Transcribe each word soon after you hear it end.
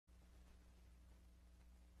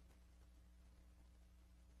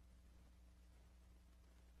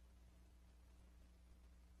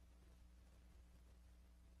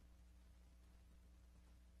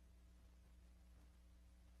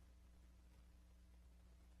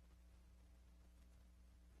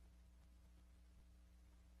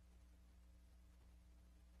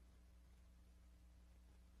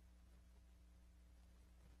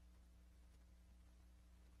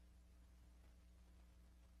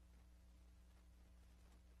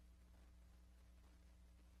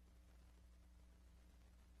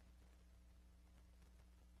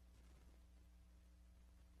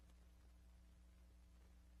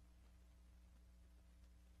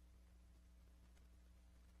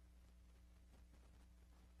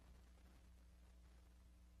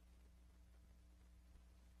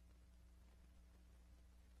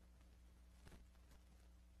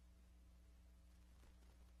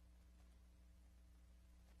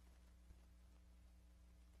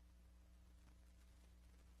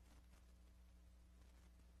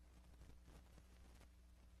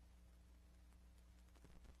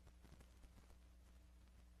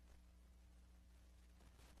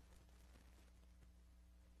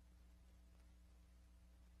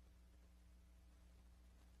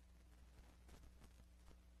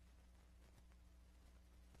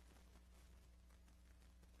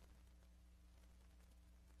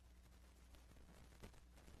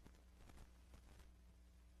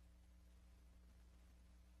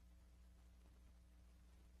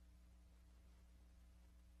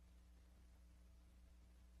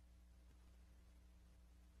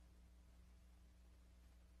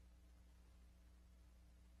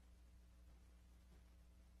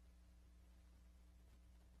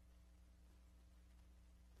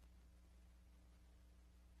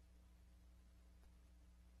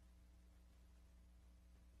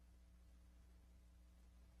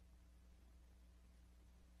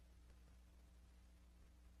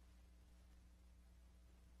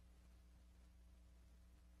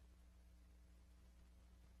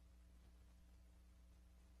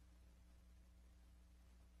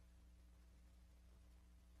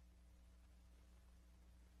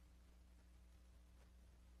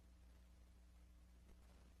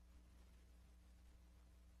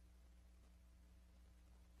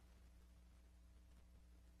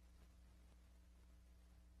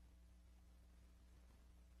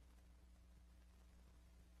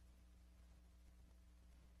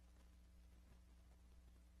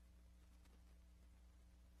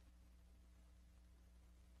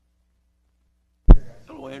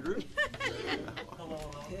Andrew. Hello.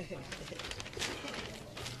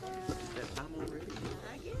 That time already?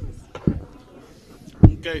 I guess.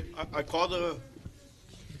 Okay, I call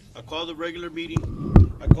the regular meeting.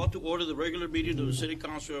 I call to order the regular meeting of the City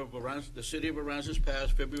Council of the City of Aransas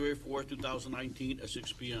Pass, February 4th, 2019 at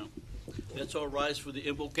 6 p.m. Let's all rise for the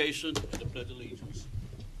invocation and the pledge of allegiance.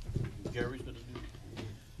 Gary's going to do.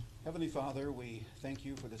 Heavenly Father, we thank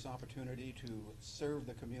you for this opportunity to serve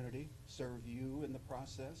the community, serve you in the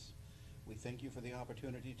process. We thank you for the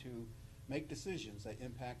opportunity to make decisions that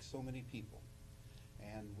impact so many people.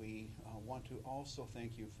 And we want to also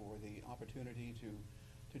thank you for the opportunity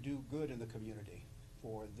to do good in the community,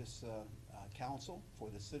 for this council,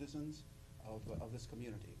 for the citizens of this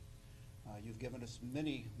community. You've given us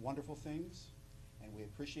many wonderful things, and we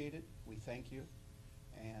appreciate it. We thank you.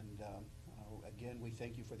 And again, we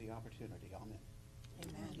thank you for the opportunity. Amen.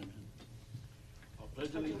 Amen. I'll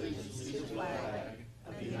pledge allegiance To the flag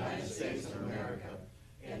of the United States of America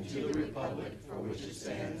and to the republic for which it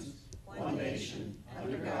stands, one nation,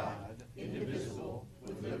 under God, indivisible,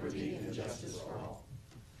 with liberty and justice for all.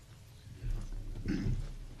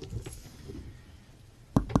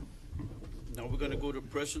 Now we're going to go to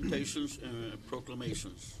presentations and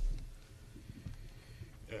proclamations.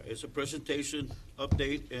 It's a presentation,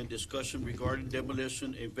 update, and discussion regarding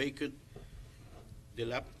demolition of vacant,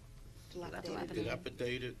 dilapidated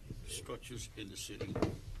structures in the city.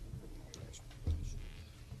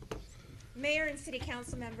 Mayor and City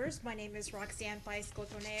Council members, my name is Roxanne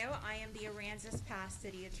Paez-Cotoneo. I am the Aransas Pass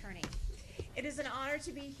City Attorney. It is an honor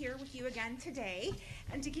to be here with you again today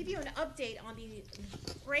and to give you an update on the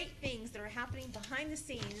great things that are happening behind the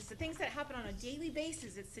scenes, the things that happen on a daily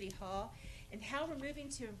basis at City Hall, and how we're moving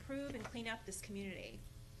to improve and clean up this community.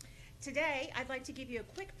 Today, I'd like to give you a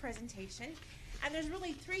quick presentation, and there's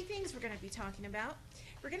really three things we're going to be talking about.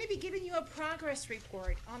 We're going to be giving you a progress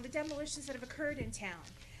report on the demolitions that have occurred in town.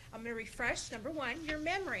 I'm going to refresh, number one, your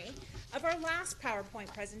memory of our last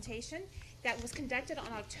PowerPoint presentation that was conducted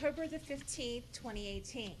on October the 15th,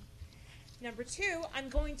 2018. Number two, I'm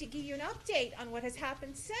going to give you an update on what has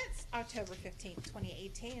happened since October 15th,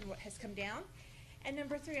 2018 and what has come down. And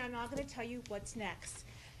number three, I'm now going to tell you what's next.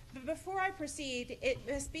 But before I proceed, it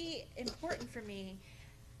must be important for me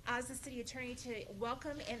as the city attorney to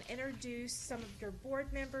welcome and introduce some of your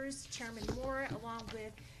board members, Chairman Moore, along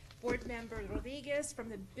with Board Member Rodriguez from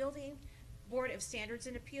the Building Board of Standards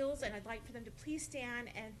and Appeals, and I'd like for them to please stand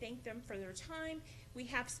and thank them for their time. We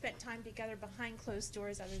have spent time together behind closed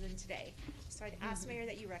doors other than today. So I'd ask, Mayor,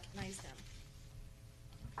 that you recognize them.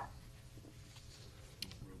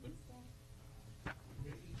 Ruben?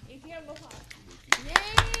 If you have aloha.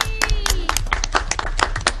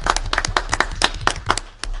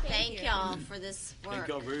 Thank y'all for this work. Thank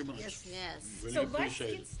y'all very much. Yes. Really So let's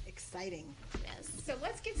appreciate get it. Exciting. Yes. So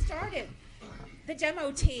let's get started. The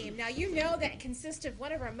demo team. Now you know that consists of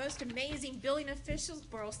one of our most amazing building officials,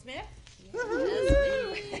 Burl Smith.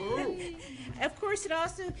 Of course, it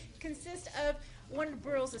also consists of one of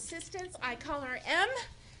Burl's assistants. I call her M.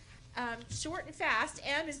 Short and fast.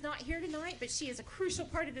 M is not here tonight, but she is a crucial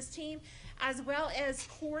part of this team, as well as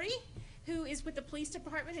Corey, who is with the police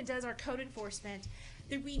department and does our code enforcement.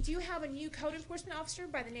 We do have a new code enforcement officer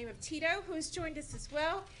by the name of Tito, who has joined us as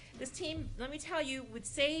well. This team, let me tell you, would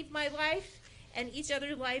save my life and each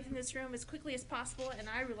other's life in this room as quickly as possible, and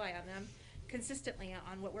I rely on them consistently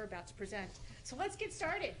on what we're about to present. So let's get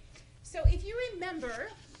started. So if you remember,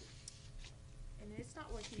 and it's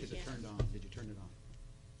not working Is again. it turned on? Did you turn it on?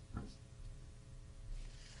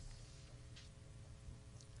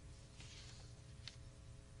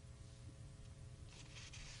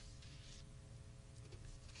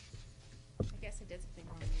 I guess I did something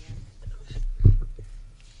wrong again.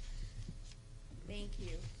 Thank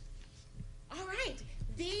you. All right,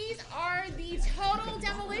 these are the total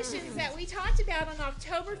demolitions that we talked about on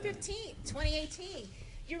October 15th, 2018.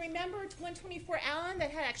 You remember 124 Allen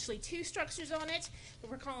that had actually two structures on it,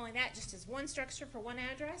 but we're calling that just as one structure for one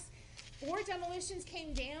address. 4 demolitions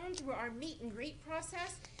came down through our meet and greet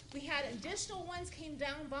process. We had additional ones came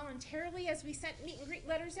down voluntarily as we sent meet and greet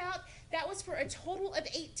letters out. That was for a total of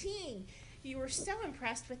 18. You were so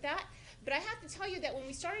impressed with that. But I have to tell you that when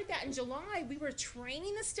we started that in July, we were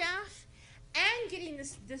training the staff and getting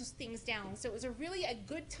these things down. So it was a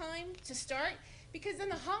good time to start, because then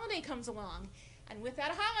the holiday comes along. And with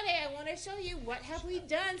that holiday, I want to show you what have we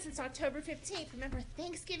done since October 15th. Remember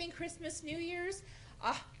Thanksgiving, Christmas, New Year's?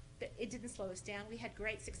 But it didn't slow us down. We had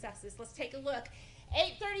great successes. Let's take a look.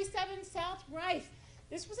 837 South Rife.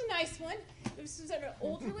 This was a nice one. This was an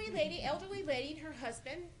elderly lady and her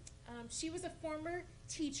husband. She was a former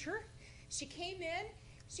teacher. She came in.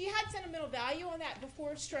 She had sentimental value on that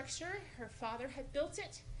before structure. Her father had built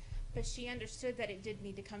it, but she understood that it did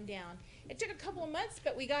need to come down. It took a couple of months,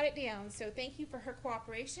 but we got it down, so thank you for her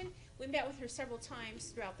cooperation. We met with her several times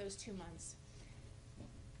throughout those 2 months.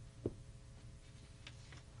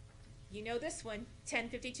 You know this one,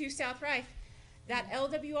 1052 South Rife. That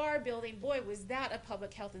LWR building, boy, was that a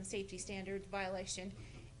public health and safety standard violation.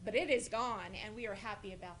 But it is gone, and we are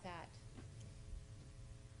happy about that.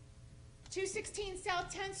 216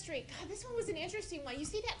 South 10th Street. God, this one was an interesting one. You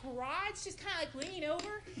see that garage just kind of like leaning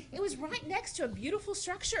over? It was right next to a beautiful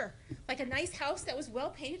structure, like a nice house that was well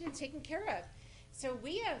painted and taken care of. So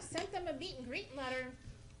we sent them a meet and greet letter.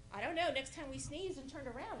 I don't know, next time we sneezed and turned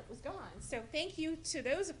around, it was gone. So thank you to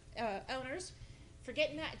those owners for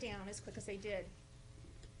getting that down as quick as they did.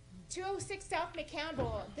 206 South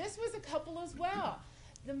McCampbell. This was a couple as well.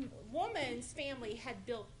 The woman's family had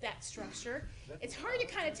built that structure. It's hard to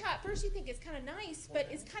kind of tell. At first you think it's kind of nice, but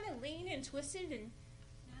it's kind of lean and twisted and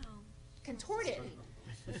contorted.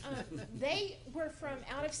 They were from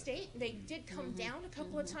out of state. They did come down a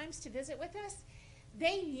couple of times to visit with us.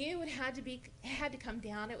 They knew it had to come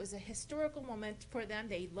down. It was a historical moment for them.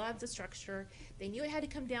 They loved the structure. They knew it had to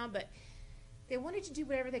come down, but they wanted to do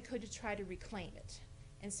whatever they could to try to reclaim it.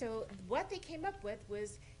 And so what they came up with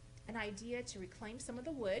was an idea to reclaim some of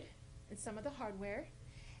the wood and some of the hardware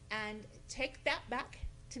and take that back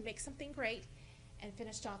to make something great, and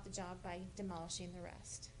finished off the job by demolishing the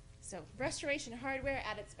rest. So restoration hardware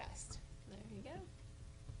at its best. There you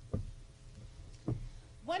go.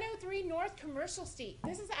 103 North Commercial Street.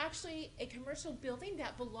 This is actually a commercial building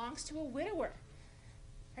that belongs to a widower.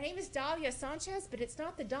 Her name is Dahlia Sanchez, but it's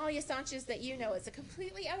not the Dahlia Sanchez that you know. It's a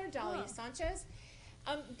completely other Dahlia Sanchez.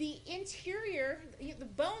 The interior, the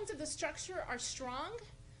bones of the structure are strong.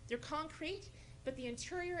 They're concrete, but the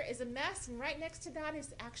interior is a mess, and right next to that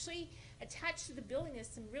is actually attached to the building is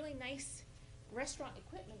some really nice restaurant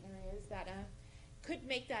equipment areas that could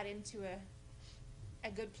make that into a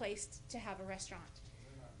good place to have a restaurant.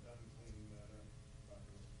 They're not done cleaning that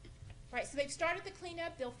up. Right, so they've started the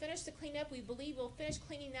cleanup. They'll finish the cleanup. We believe we'll finish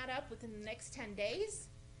cleaning that up within the next 10 days.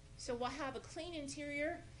 So we'll have a clean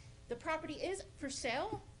interior. The property is for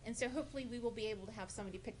sale, and so hopefully we will be able to have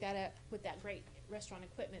somebody pick that up with that great restaurant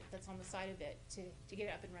equipment that's on the side of it to get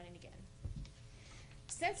it up and running again.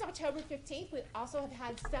 Since October 15th, we also have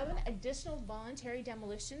had 7 additional voluntary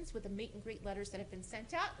demolitions with the meet and greet letters that have been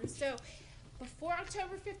sent out. And so before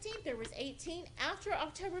October 15th, there was 18. After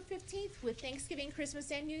October 15th, with Thanksgiving,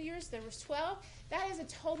 Christmas, and New Year's, there was 12. That is a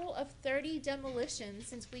total of 30 demolitions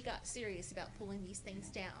since we got serious about pulling these things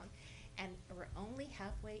down. And we're only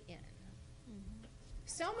halfway in.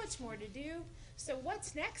 So much more to do. So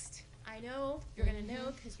what's next? I know you're going to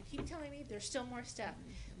know because you keep telling me there's still more stuff.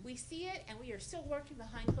 We see it, and we are still working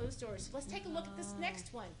behind closed doors. So let's take a look at this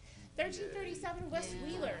next one. 1337 West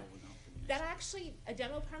Wheeler. That actually, a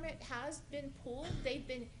demo permit has been pulled. They've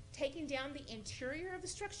been taking down the interior of the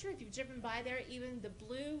structure. If you've driven by there, even the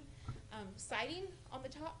blue siding on the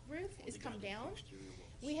top roof has come down.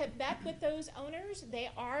 We have met with those owners. They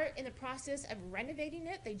are in the process of renovating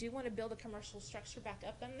it. They do want to build a commercial structure back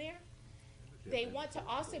up in there. They want to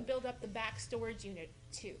also build up the back storage unit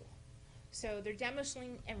too. So they're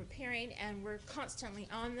demolishing and repairing, and we're constantly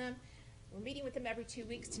on them. We're meeting with them every 2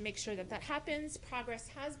 weeks to make sure that that happens. Progress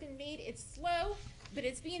has been made. It's slow, but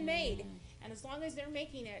it's being made. And as long as they're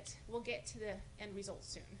making it, we'll get to the end result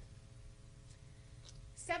soon.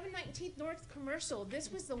 719th North Commercial.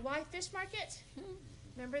 This was the Y Fish Market.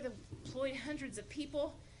 Remember, they employed hundreds of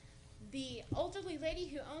people. The elderly lady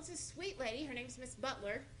who owns this sweet lady, her name's Miss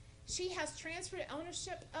Butler, she has transferred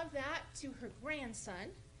ownership of that to her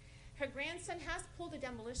grandson. Her grandson has pulled a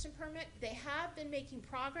demolition permit. They have been making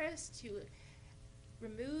progress to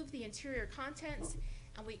remove the interior contents,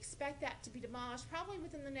 and we expect that to be demolished probably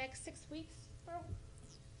within the next 6 weeks.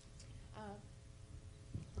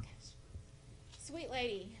 Sweet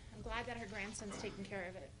lady. I'm glad that her grandson's taking care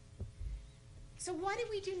of it. So what do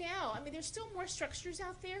we do now? I mean, there's still more structures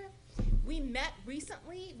out there. We met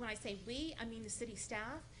recently. When I say we, I mean the city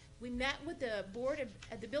staff. We met with the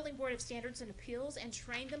Building Board of Standards and Appeals and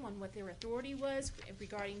trained them on what their authority was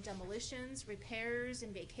regarding demolitions, repairs,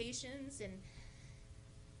 and vacations and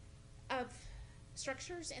of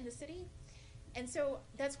structures in the city. And so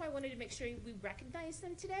that's why I wanted to make sure we recognize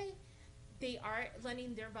them today. They are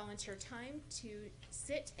lending their volunteer time to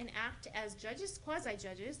sit and act as judges,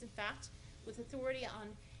 quasi-judges, in fact, with authority on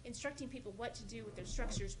instructing people what to do with their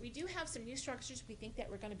structures. We do have some new structures we think that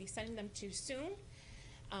we're going to be sending them to soon.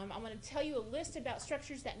 I'm going to tell you a list about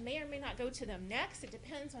structures that may or may not go to them next. It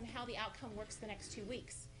depends on how the outcome works the next 2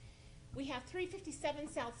 weeks. We have 357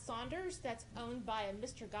 South Saunders that's owned by a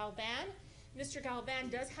Mr. Galvan. Mr. Galvan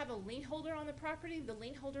does have a lien holder on the property. The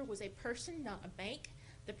lien holder was a person, not a bank.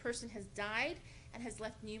 The person has died and has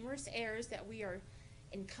left numerous heirs that we are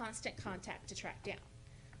in constant contact to track down.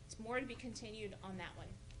 It's more to be continued on that one.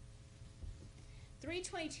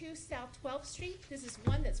 322 South 12th Street. This is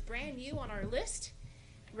one that's brand new on our list.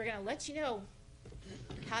 We're going to let you know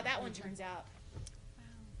how that one turns out.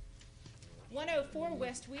 104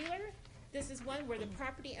 West Wheeler. This is one where the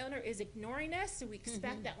property owner is ignoring us, so we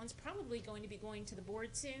expect that one's probably going to be going to the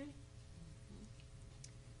board soon.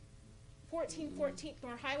 14 14th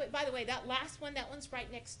North Highway. By the way, that last one, that one's right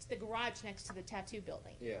next to the garage next to the tattoo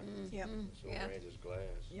building. Yeah. Yep. So Yeah. Randy's glass.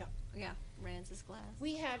 Yep. Yeah, Ranz's glass.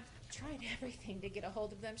 We have tried everything to get a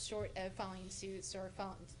hold of them short of filing suits or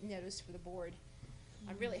filing notice for the board.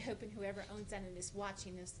 I'm really hoping whoever owns that and is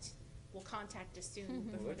watching this will contact us soon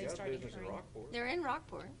Well, before they they've got start business in incurring. Rockport, They're in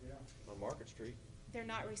Rockport. on Market Street. They're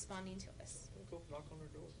not responding to us. We'll go knock on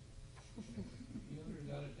their door. The owner's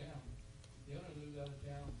out of town. The owner lives out of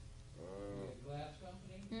town. The glass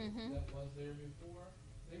company that was there before,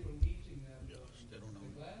 they were leasing that Yes, building. they don't The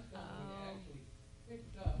own it. glass company Oh. actually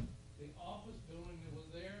picked up the office building that was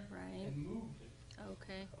there Right. and moved it.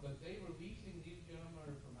 Okay. But they were leasing, these gentlemen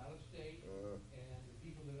are from out of state, Uh, and the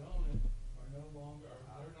people that own it are no longer,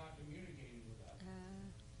 they're not communicating with us.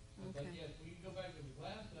 But Okay. yes, we can go back to the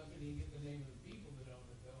glass company and get the name of the people that own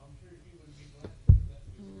it, though. I'm sure she would be glad to get that,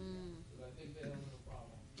 because I think they have no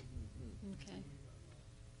problem. Okay.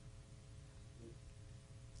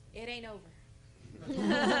 It ain't over.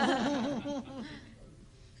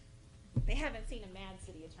 They haven't seen a mad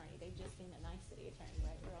city attorney. They've just seen a nice city attorney,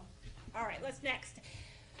 right, girl? All right, let's next.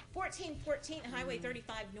 1414 Highway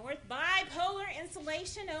 35 North. Bipolar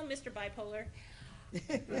Insulation. Oh, Mr. Bipolar.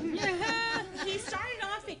 He started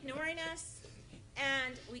off ignoring us,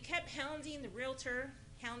 and we kept hounding the realtor,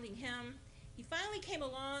 hounding him. He finally came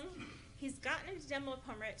along. He's gotten a demo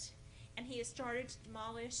permit, and he has started to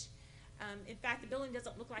demolish. In fact, the building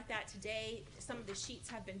doesn't look like that today. Some of the sheets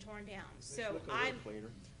have been torn down. So looking a little I'm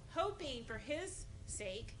cleaner. hoping for his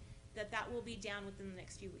sake that that will be down within the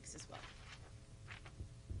next few weeks as well.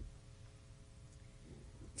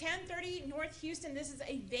 1030 North Houston, this is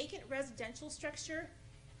a vacant residential structure.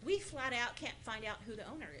 We flat out can't find out who the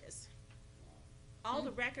owner is. All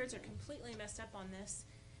the records are completely messed up on this,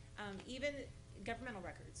 even governmental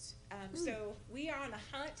records. So we are on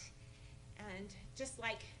a hunt, and just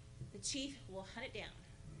like the chief, will hunt it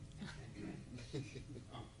down.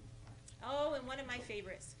 Oh, and one of my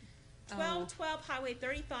favorites, 1212 Highway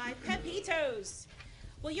 35, Pepitos.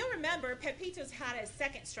 Well, you'll remember Pepitos had a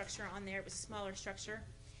second structure on there. It was a smaller structure.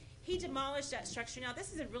 He demolished that structure. Now,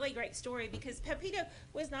 this is a really great story because Pepito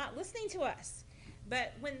was not listening to us.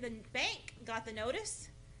 But when the bank got the notice,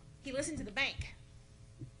 he listened to the bank.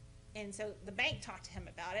 And so the bank talked to him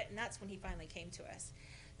about it, and that's when he finally came to us.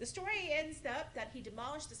 The story ends up that he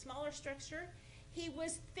demolished the smaller structure. He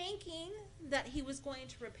was thinking that he was going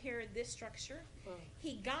to repair this structure.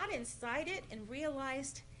 He got inside it and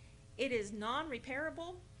realized it is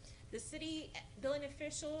non-repairable. The city building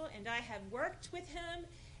official and I have worked with him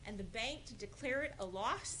and the bank to declare it a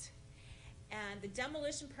loss. And the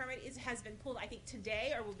demolition permit has been pulled, I think,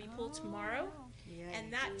 today or will be pulled tomorrow.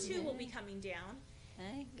 And that too will be coming down.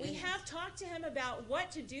 Thank We goodness. have talked to him about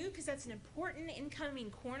what to do because that's an important incoming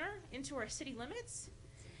corner into our city limits.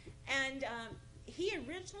 And he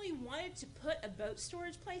originally wanted to put a boat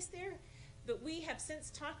storage place there, but we have since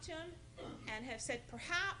talked to him and have said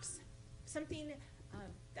perhaps something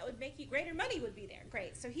that would make you greater money would be there.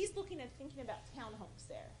 Great. So he's looking at thinking about townhomes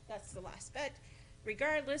there. That's the last bet.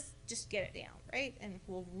 Regardless, just get it down, right? And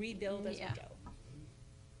we'll rebuild as we Yeah. go.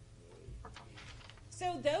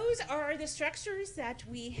 So those are the structures that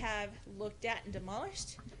we have looked at and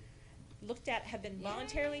demolished, have been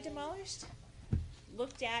voluntarily demolished,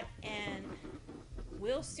 looked at and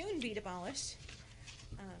will soon be demolished,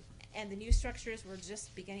 and the new structures we're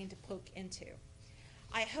just beginning to poke into.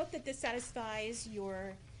 I hope that this satisfies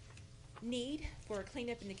your need for a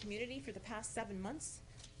cleanup in the community for the past 7 months,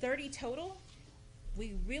 30 total.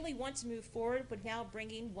 We really want to move forward with now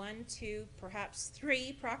bringing 1, 2, perhaps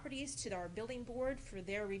 3 properties to our building board for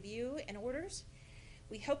their review and orders.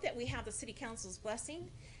 We hope that we have the city council's blessing.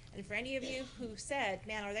 And for any of you who said,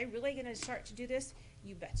 man, are they really gonna start to do this?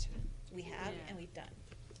 You betcha. We have and we've done.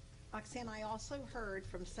 Roxanne, I also heard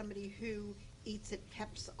from somebody who eats at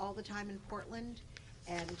Peps all the time in Portland,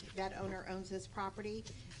 and that owner owns this property,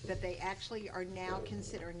 that they actually are now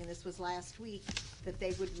considering, and this was last week, that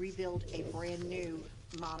they would rebuild a brand-new,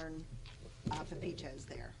 modern Pepitos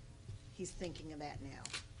there. He's thinking of that now.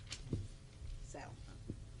 So,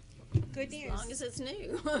 Good As news. long as it's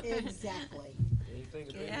new. Exactly. Anything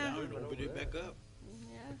that's been Yeah. Now, improvement open over it that. back up.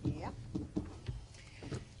 Yeah. Yep.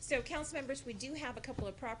 So, council members, we do have a couple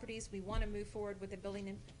of properties. We want to move forward with the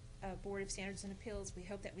Building Board of Standards and Appeals. We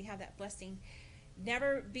hope that we have that blessing.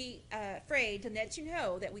 Never be afraid to let you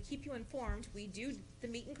know that we keep you informed. We do the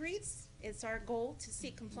meet and greets. It's our goal to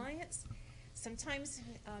seek compliance. Sometimes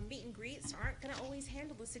meet and greets aren't going to always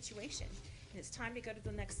handle the situation, and it's time to go to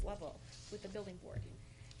the next level with the building board.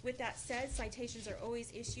 With that said, citations are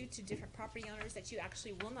always issued to different property owners that you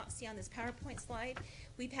actually will not see on this PowerPoint slide.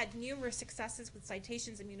 We've had numerous successes with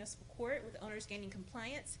citations in municipal court with owners gaining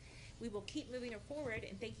compliance. We will keep moving it forward,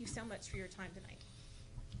 and thank you so much for your time tonight.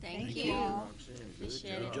 Thank Thank you. you. Roxanne, good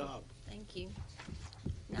Appreciate it. job. Thank you.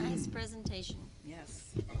 Nice presentation.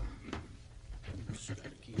 Yes. Just gotta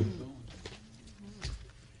keep it going.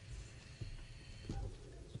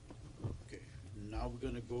 Okay, now we're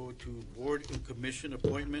gonna go to board and commission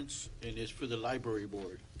appointments, and it's for the library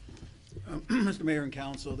board. Mr. Mayor and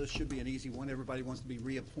Council, this should be an easy one. Everybody wants to be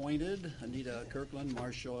reappointed. Anita Kirkland,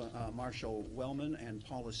 Marshall Wellman, and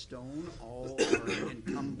Paula Stone, all are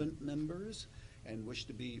incumbent members and wish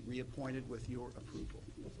to be reappointed with your approval.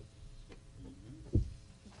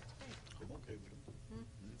 I'm okay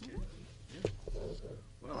with it.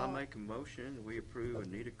 Well, I make a motion, we approve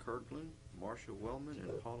Anita Kirkland, Marshall Wellman,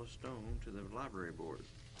 and Paula Stone to the library board.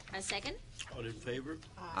 A second? All in favor?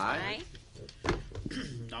 Aye.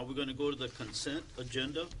 Now we're gonna go to the consent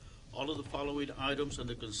agenda. All of the following items on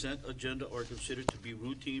the consent agenda are considered to be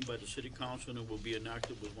routine by the city council and will be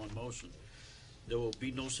enacted with one motion. There will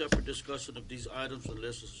be no separate discussion of these items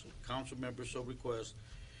unless a council member so requests.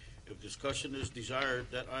 If discussion is desired,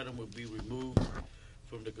 that item will be removed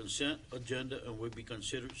from the consent agenda and will be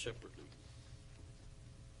considered separately.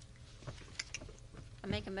 I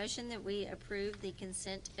make a motion that we approve the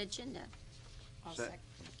consent agenda. I'll Sec- sec-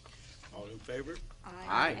 All in favor?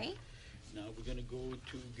 Aye. Now we're gonna go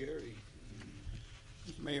to Gary.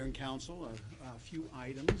 Mr. Mayor and Council, a few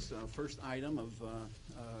items. First item of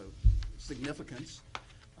significance,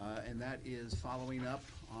 and that is following up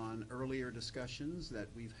on earlier discussions that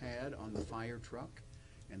we've had on the fire truck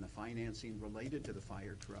and the financing related to the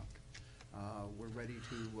fire truck. We're ready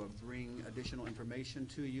to bring additional information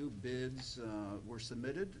to you. Bids were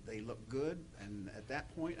submitted. They look good, and at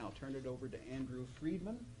that point, I'll turn it over to Andrew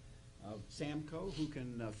Friedman of Samco, who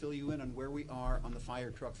can fill you in on where we are on the fire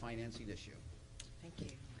truck financing issue. Thank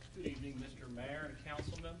you. Good evening, Mr. Mayor and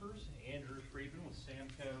council members. Andrew Friedman with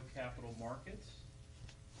Samco Capital Markets.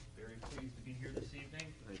 Very pleased to be here this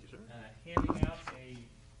evening. Thank you, sir. Handing out a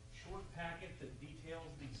short packet that details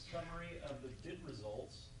the summary of the bid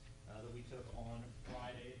results that we took on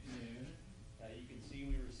Friday at noon. You can see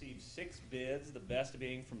we received 6 bids, the best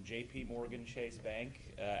being from JP Morgan Chase Bank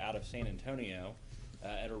out of San Antonio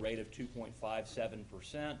at a rate of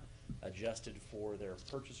 2.57%, adjusted for their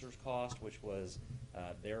purchaser's cost, which was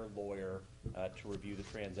their lawyer to review the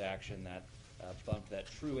transaction. That bumped that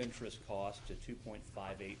true interest cost to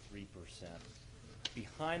 2.583%.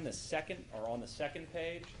 Behind the second, or on the second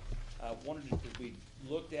page, we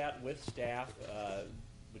looked at with staff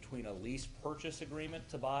between a lease purchase agreement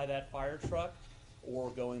to buy that fire truck or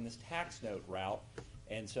going this tax note route.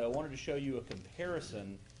 And so I wanted to show you a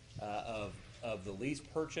comparison of the lease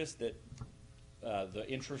purchase, that the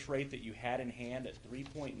interest rate that you had in hand at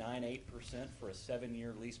 3.98% for a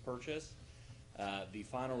 7-year lease purchase. The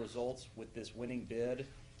final results with this winning bid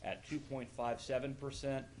at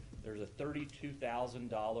 2.57%, there's a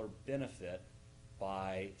 $32,000 benefit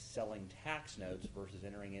by selling tax notes versus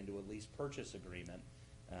entering into a lease purchase agreement,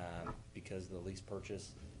 because the lease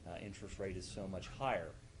purchase interest rate is so much higher.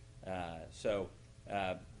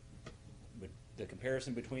 With the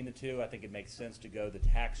comparison between the two, I think it makes sense to go the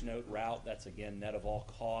tax note route. That's, again, net of all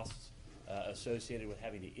costs associated with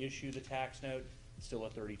having to issue the tax note. Still a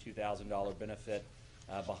 $32,000 benefit.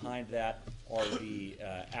 Behind that are the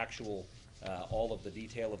actual, all of the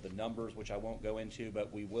detail of the numbers, which I won't go into,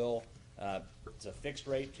 but we will. It's a fixed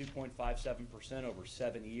rate, 2.57% over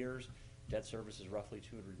 7 years. Debt service is roughly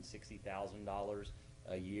 $260,000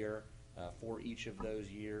 a year for each of those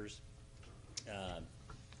years.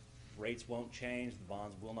 Rates won't change. The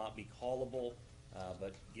bonds will not be callable,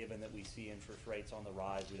 but given that we see interest rates on the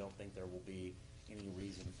rise, we don't think there will be any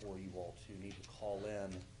reason for you all to need to call in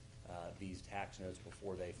these tax notes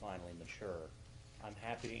before they finally mature. I'm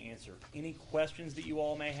happy to answer any questions that you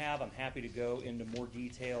all may have. I'm happy to go into more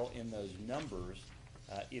detail in those numbers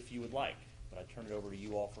if you would like, but I turn it over to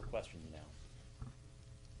you all for questions now.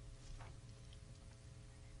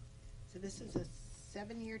 So this is a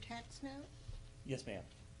 7-year tax note? Yes, ma'am.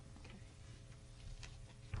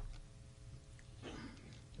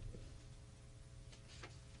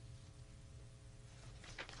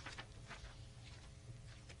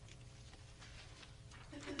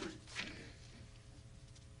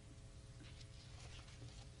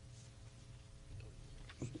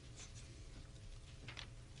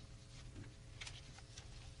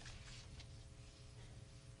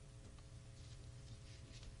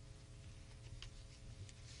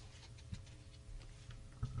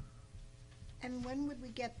 And when would we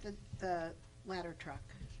get the ladder truck?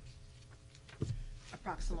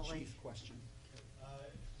 Approximately. Chief question.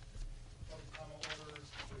 From common orders,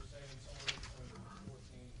 they're saying somewhere between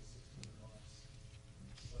 14 to 16 months.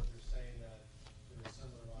 But they're saying that the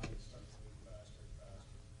assembly line is starting to move faster and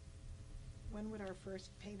faster. When would our first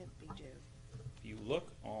payment be due? If you look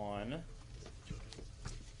on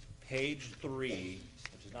page 3,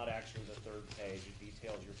 which is not actually the third page, it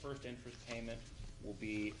details your first interest payment will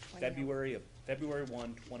be February 1,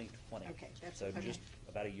 2020. Okay, that's- So okay. just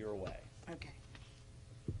about a year away. Okay.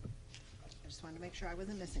 I just wanted to make sure I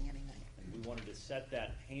wasn't missing anything. And we wanted to set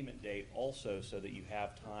that payment date also so that you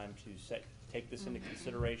have time to take this into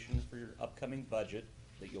consideration for your upcoming budget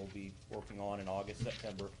that you'll be working on in August,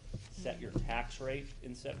 September, set your tax rate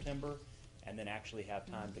in September, and then actually have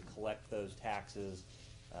time to collect those taxes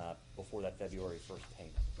before that February 1st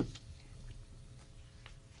payment.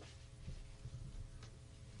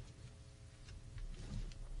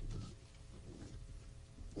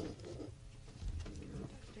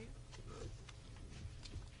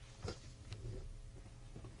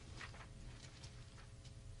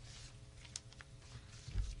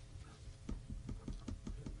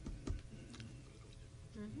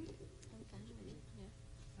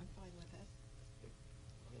 I'm fine with it. I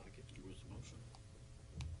like it. Where's the motion?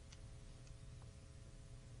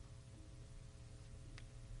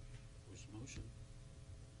 Where's the motion?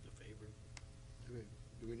 The favor?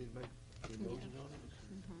 Do we need to make any motion on it?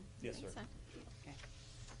 Yes, sir. So, Okay.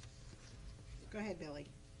 Go ahead, Billy.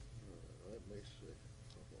 Let me see.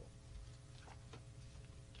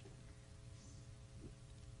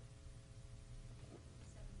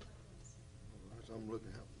 I'm looking,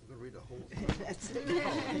 I'm gonna read the whole thing. That's it.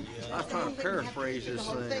 I was trying to paraphrase The this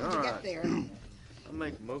whole thing. thing All to get right. there. I'll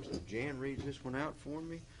make a motion. Jan reads this one out for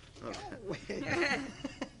me. Okay.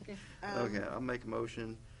 Okay, I'll make a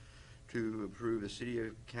motion to approve the City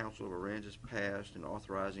Council of Aransas Pass and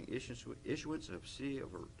authorizing issuance of City of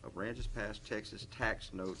Aransas Pass, Texas Tax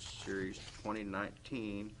Notes Series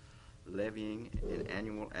 2019, levying an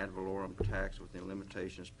annual ad valorem tax within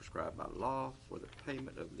limitations prescribed by law for the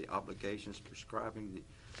payment of the obligations, prescribing the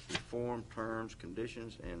form, terms,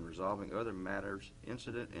 conditions, and resolving other matters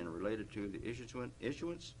incident and related to the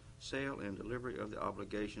issuance, sale, and delivery of the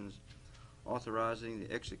obligations, authorizing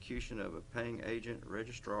the execution of a paying agent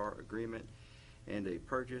registrar agreement and a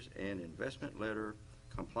purchase and investment letter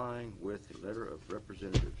complying with the letter of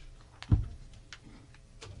representatives.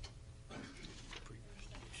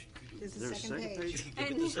 There's There's the second page. Give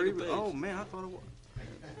it the second page. Oh, man, I thought it was.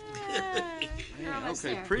 You're almost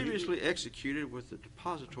Okay, there. previously executed with the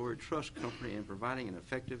Depository Trust Company and providing an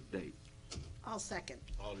effective date. I'll second.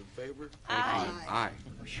 All in favor? Aye. Aye.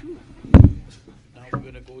 Now we're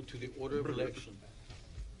gonna go to the order of election.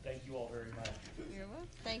 Thank you all very much. You're welcome.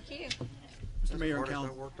 Thank you. Mr. Mayor and Hardest I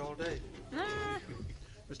Council. worked all day.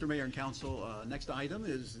 Mr. Mayor and Council, next item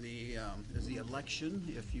is the election,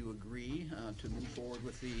 if you agree to move forward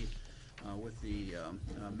with the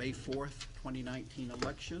May 4th, 2019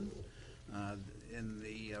 election. And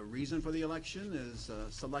the reason for the election is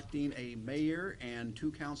selecting a mayor and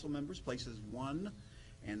 2 council members, places 1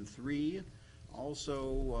 and 3.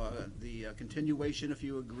 Also, the continuation, if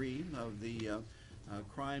you agree, of the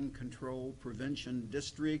Crime Control Prevention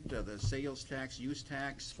District, the sales tax, use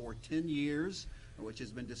tax for 10 years, which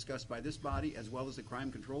has been discussed by this body as well as the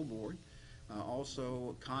Crime Control Board.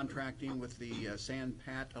 Also contracting with the San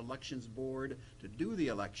Pat Elections Board to do the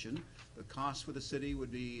election. The cost for the city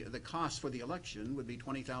would be, the cost for the election would be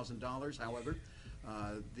 $20,000. However,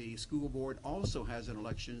 the school board also has an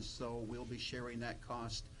election, so we'll be sharing that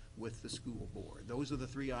cost with the school board. Those are the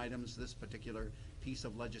 3 items this particular piece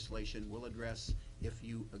of legislation will address if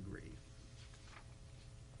you agree.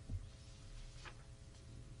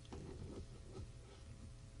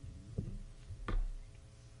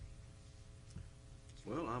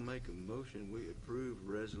 Well, I'll make a motion, we approve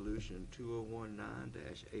Resolution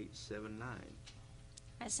 2019-879.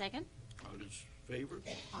 I second. All in favor?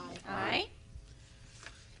 Aye. Aye.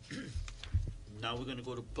 Now we're gonna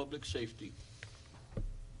go to public safety.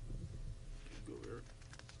 Go, Eric.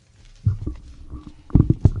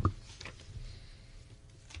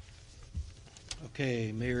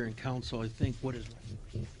 Okay, Mayor and Council, I think, what is my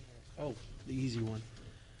first? Oh, the easy one.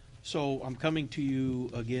 So I'm coming to you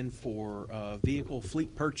again for vehicle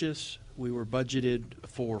fleet purchase. We were budgeted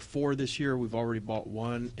for 4 this year. We've already bought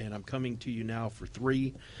 1, and I'm coming to you now for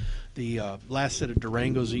 3. The last set of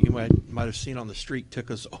Durangos that you might have seen on the street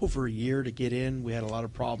took us over a year to get in. We had a lot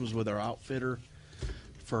of problems with our outfitter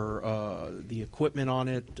for the equipment on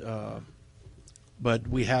it. But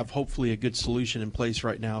we have hopefully a good solution in place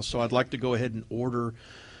right now. So I'd like to go ahead and order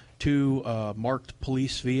 2 marked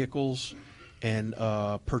police vehicles and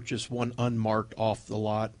purchase 1 unmarked off the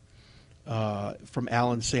lot from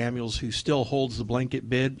Alan Samuels, who still holds the blanket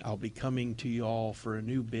bid. I'll be coming to you all for a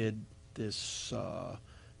new bid this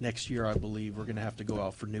next year, I believe. We're going to have to go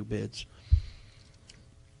out for new bids.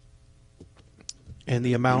 And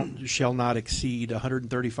the amount shall not exceed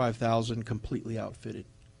 $135,000, completely outfitted.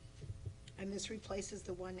 And this replaces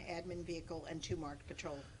the 1 admin vehicle and 2 marked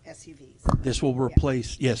patrol SUVs. This will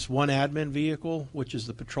replace, yes, 1 admin vehicle, which is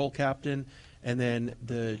the patrol captain, and then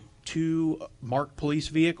the 2 marked police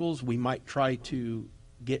vehicles. We might try to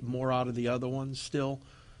get more out of the other ones still,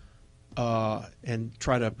 and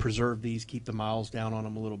try to preserve these, keep the miles down on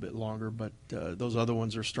them a little bit longer, but those other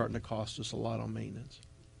ones are starting to cost us a lot on maintenance.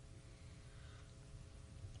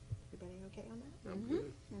 Everybody okay on that?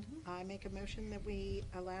 I make a motion that we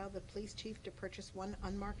allow the police chief to purchase 1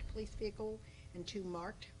 unmarked police vehicle and 2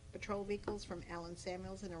 marked patrol vehicles from Alan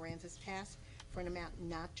Samuels in Aransas Pass for an amount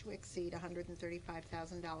not to exceed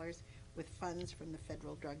 $135,000 with funds from the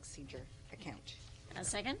federal drug seizure account. A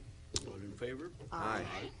second? All in favor? Aye.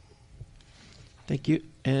 Thank you.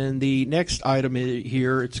 And the next item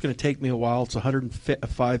here, it's going to take me a while. It's a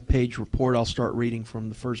 105-page report. I'll start reading from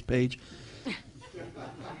the first page.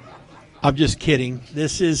 I'm just kidding.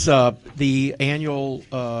 This is the annual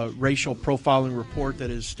racial profiling report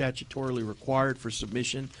that is statutorily required for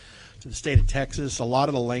submission to the state of Texas. A lot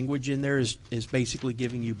of the language in there is basically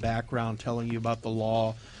giving you background, telling you about the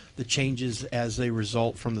law, the changes as they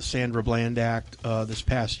result from the Sandra Bland Act this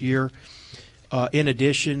past year. In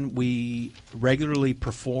addition, we regularly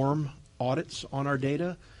perform audits on our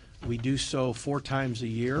data. We do so 4 times a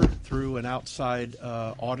year through an outside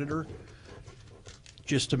auditor,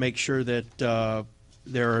 just to make sure that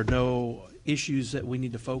there are no issues that we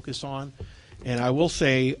need to focus on. And I will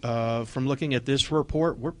say, from looking at this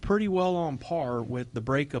report, we're pretty well on par with the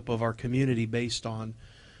breakup of our community based on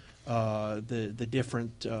the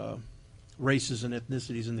different races and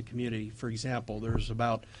ethnicities in the community. For example, there's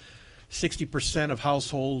about 60% of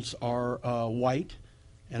households are white,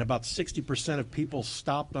 and about 60% of people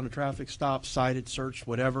stopped on a traffic stop, cited, searched,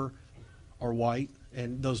 whatever, are white.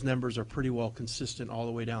 And those numbers are pretty well consistent all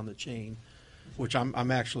the way down the chain, which I'm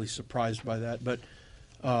actually surprised by that. But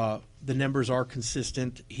the numbers are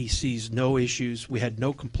consistent. He sees no issues. We had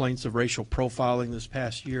no complaints of racial profiling this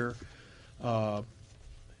past year.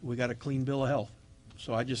 We got a clean bill of health.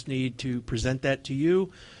 So I just need to present that to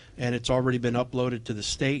you, and it's already been uploaded to the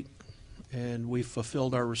state, and we've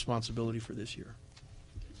fulfilled our responsibility for this year.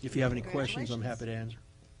 If you have any questions, I'm happy to answer.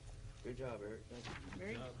 Good job, Eric. Thank you.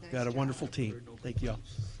 Very nice Got a job. wonderful team. Thank you all.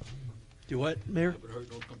 Do what, Mayor? I haven't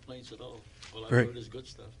heard no complaints at all. All I've Great. heard is good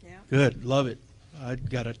stuff. Yeah. Good, love it. I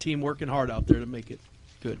got a team working hard out there to make it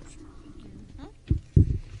good.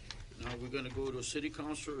 Now, we're gonna go to city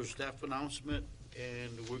council or staff announcement,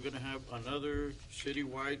 and we're gonna have another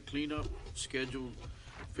citywide cleanup scheduled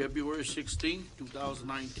February 16th,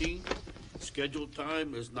 2019. Scheduled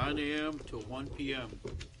time is 9 a.m. to 1 p.m.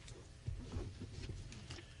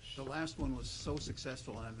 The last one was so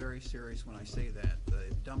successful, and I'm very serious when I say that.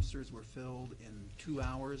 The dumpsters were filled in 2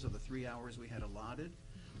 hours of the 3 hours we had allotted.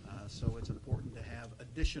 So it's important to have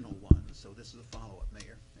additional ones. So this is a follow-up,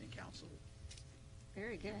 Mayor and Council.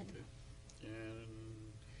 Very good. And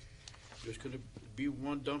there's gonna be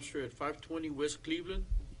 1 dumpster at 520 West Cleveland,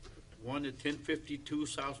 1 at 1052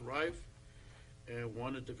 South Rive, and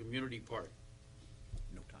 1 at the community park.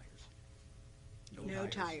 No tires. No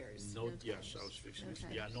tires. No, yes, I was fixing No this.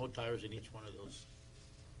 Yeah, tires. no tires in each one of those.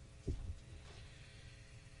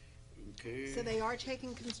 Okay. So they are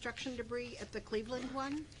taking construction debris at the Cleveland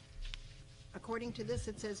one? According to this,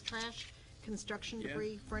 it says trash, construction Yeah.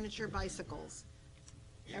 debris, furniture, bicycles.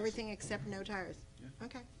 Everything except no tires?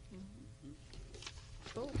 Okay.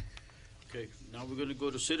 Cool. Okay, now we're gonna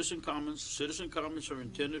go to citizen comments. Citizen comments are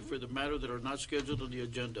intended for the matter that are not scheduled on the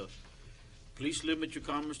agenda. Please limit your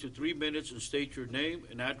comments to 3 minutes and state your name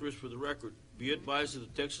and address for the record. Be advised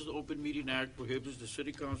that the Texas Open Meeting Act prohibits the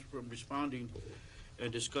city council from responding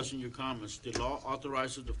and discussing your comments. The law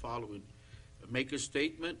authorizes the following: make a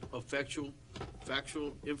statement of factual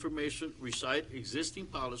information, recite existing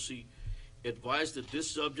policy, advise that this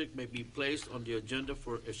subject may be placed on the agenda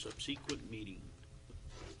for a subsequent meeting.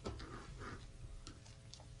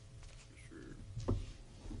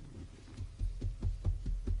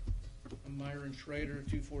 I'm Myron Schrader,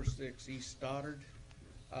 246 East Stoddard.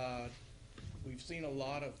 We've seen a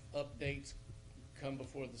lot of updates come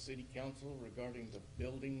before the city council regarding the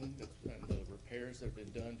building and the repairs that have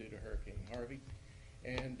been done due to Hurricane Harvey.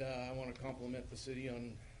 And I want to compliment the city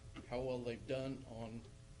on how well they've done on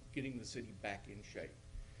getting the city back in shape.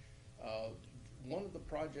 One of the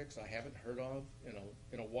projects I haven't heard of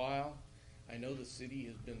in a while, I know the city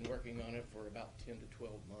has been working on it for about 10 to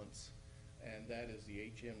 12 months, and that is the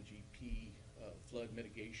HMGP flood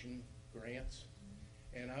mitigation grants.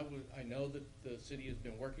 And I know that the city has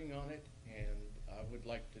been working on it, and I would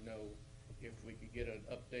like to know if we could get an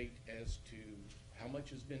update as to how much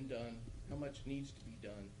has been done, how much needs to be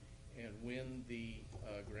done, and when the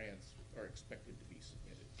grants are expected to be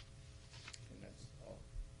submitted. And that's all.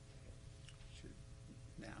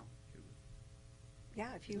 Now.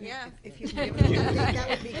 Yeah, if you, Yeah. if you can give us an update, that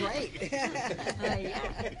would be great.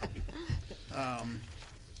 Yeah.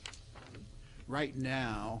 Right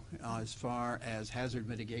now, as far as hazard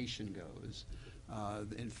mitigation goes,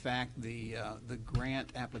 in fact, the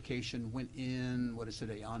grant application went in, what is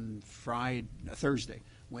today, on Thursday,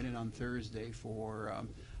 went in on Thursday for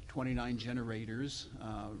 29 generators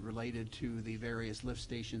related to the various lift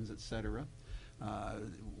stations, et cetera.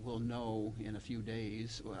 We'll know in a few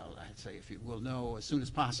days, well, I'd say we'll know as soon as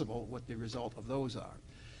possible what the result of those are.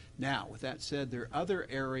 Now, with that said, there are other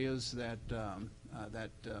areas that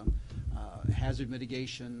hazard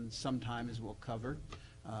mitigation sometimes will cover.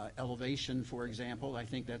 Elevation, for example, I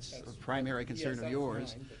think that's a primary concern of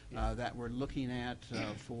yours, that we're looking at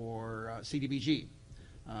for CDBG.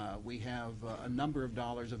 We have a number of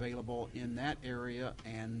dollars available in that area,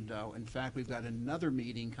 and in fact, we've got another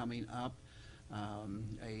meeting coming up,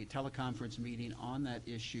 a teleconference meeting on that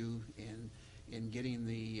issue in getting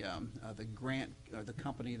the grant, the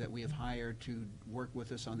company that we have hired to work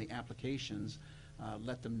with us on the applications,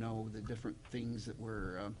 let them know the different things that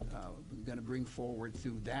we're going to bring forward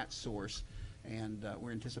through that source, and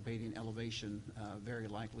we're anticipating elevation very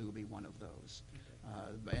likely will be one of those.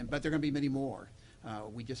 But there are going to be many more.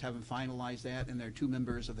 We just haven't finalized that, and there are 2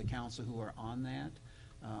 members of the council who are on that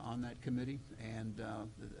committee, and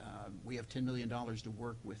we have $10 million to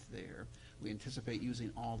work with there. We anticipate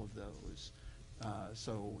using all of those.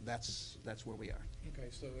 So that's where we are.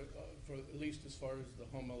 Okay, so for at least as far as the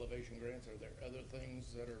home elevation grants, are there other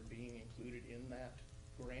things that are being included in that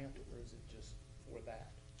grant, or is it just for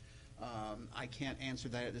that? I can't answer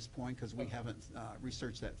that at this point because we haven't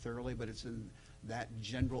researched that thoroughly, but it's in that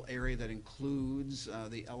general area that includes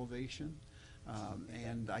the elevation.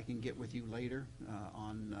 And I can get with you later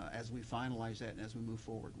on as we finalize that and as we move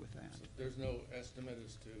forward with that. So there's no estimate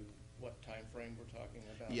as to what time frame we're talking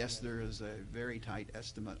about? Yes, there is a very tight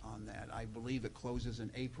estimate on that. I believe it closes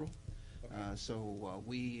in April. Okay. So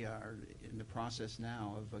we are in the process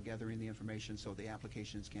now of gathering the information so the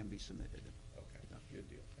applications can be submitted. Okay, good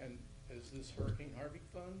deal. And is this Hurricane Harvey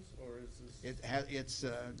funds, or is this? It's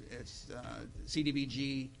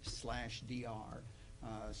CDBG/DR,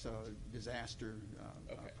 so disaster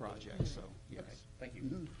project, so yes. Okay, thank you.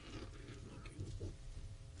 Mhm.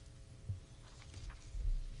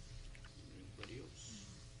 Anybody else?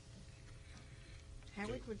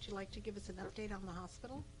 Howard, would you like to give us an update on the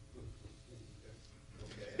hospital?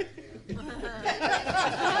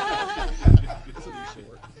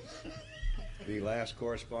 The last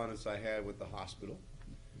correspondence I had with the hospital,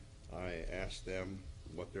 I asked them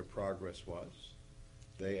what their progress was.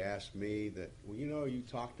 They asked me that, well, you know, you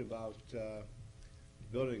talked about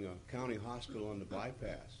building a county hospital on the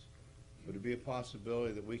bypass. Would it be a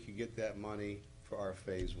possibility that we could get that money for our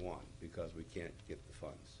phase 1 because we can't get the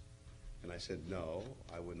funds? And I said, no,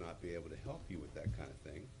 I would not be able to help you with that kind of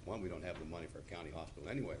thing. One, we don't have the money for a county hospital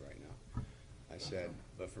anyway right now. I said,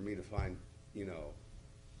 but for me to find, you know,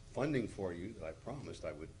 funding for you that I promised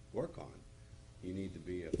I would work on, you need to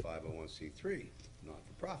be a 501c3,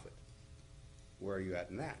 not-for-profit. Where are you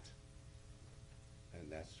at in that?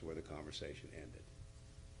 And that's where the conversation ended.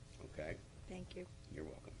 Okay? Thank you. You're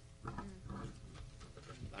welcome.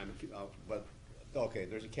 But, okay,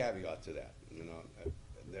 there's a caveat to that. You know,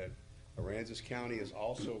 that Aransas County is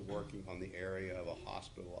also working on the area of a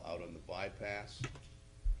hospital out on the bypass.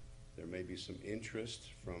 There may be some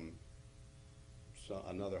interest from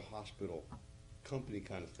another hospital company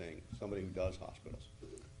kind of thing, somebody who does hospitals.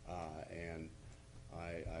 And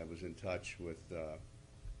I was in touch with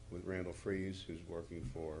Randall Freeze, who's working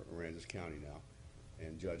for Aransas County now,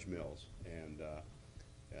 and Judge Mills. And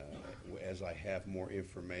as I have more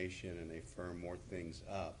information and they firm more things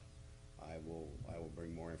up, I will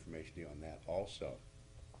bring more information to you on that also.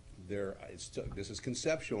 This is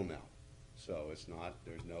conceptual now, so it's not,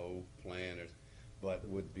 there's no plan, but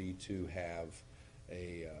would be to have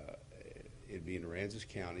it'd be in Aransas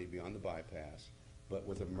County, be on the bypass, but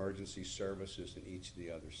with emergency services in each of the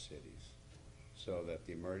other cities, so that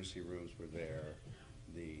the emergency rooms were there,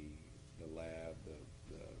 the lab, the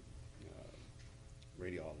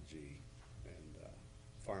radiology, and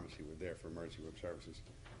pharmacy were there for emergency room services,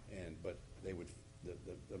 but they would, the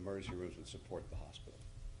emergency rooms would support the hospital,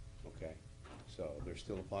 okay? So there's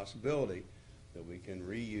still a possibility that we can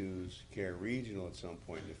reuse Care Regional at some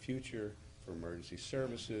point in the future for emergency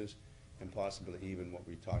services, and possibly even what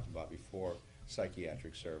we talked about before,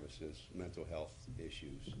 psychiatric services, mental health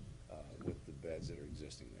issues, with the beds that are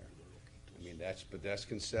existing there. I mean, but that's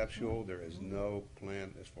conceptual. There is no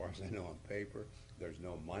plan, as far as I know, on paper. There's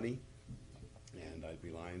no money, and I'd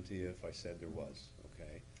be lying to you if I said there was,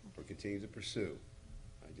 okay? We're continuing to pursue.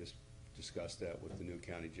 I just discussed that with the new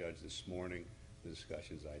county judge this morning, the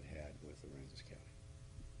discussions I'd had with Aransas County.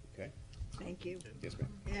 Okay? Thank you. Yes, ma'am.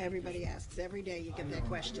 Yeah, everybody asks. Every day you get that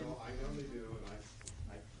question. I know they do,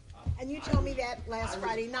 and And you told me that last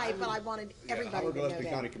Friday night, but I wanted everybody to know I'm a Gillespie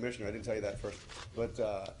County that. Commissioner, I didn't tell you that first, but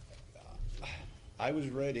I was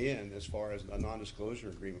read in as far as a non-disclosure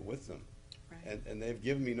agreement with them, and they've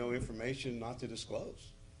given me no information not to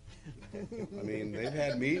disclose. I mean, they've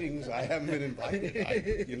had meetings, I haven't been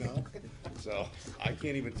invited, you know, so I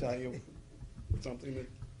can't even tell you something that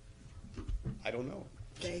I don't know.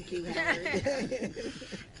 Thank you, Howard.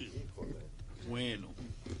 Bueno.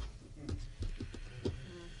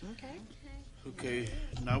 Okay. Okay,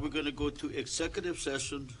 now we're gonna go to executive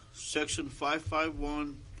session, section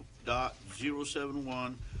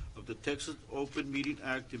 551.071 of the Texas Open Meeting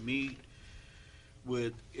Act to meet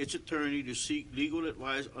with its attorney to seek legal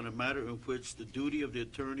advice on a matter in which the duty of the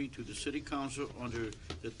attorney to the city council under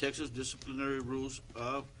the Texas disciplinary rules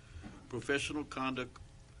of professional conduct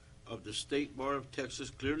of the State Bar of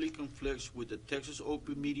Texas clearly conflicts with the Texas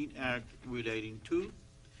Open Meeting Act relating to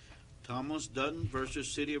Thomas Dutton versus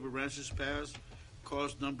City of Aransas Pass,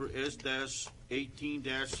 cause number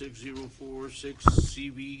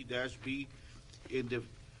S-18-6046CV-B in the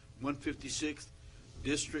 156th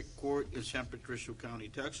District Court in San Patricio County,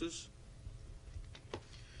 Texas.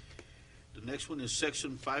 The next one is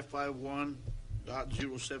section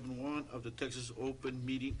 551.071 of the Texas Open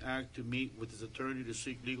Meeting Act to meet with his attorney to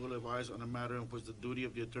seek legal advice on a matter in which the duty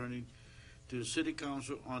of the attorney to the city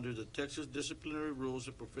council under the Texas disciplinary rules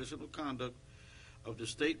of professional conduct of the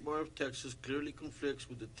State Bar of Texas clearly conflicts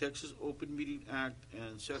with the Texas Open Meeting Act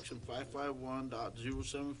and section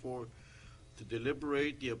 551.074 to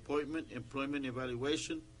deliberate the appointment, employment,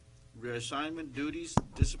 evaluation, reassignment, duties,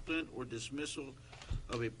 discipline, or dismissal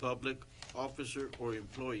of a public officer or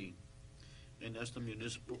employee. And that's the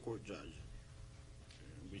municipal court judge.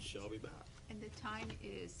 And we shall be back. And the time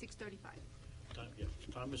is 6:35.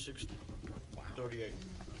 Time is 6:38.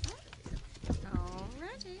 All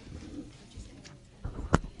righty.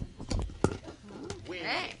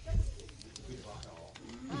 Hey.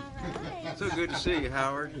 All right. So good to see you,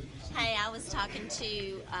 Howard. Hey, I was talking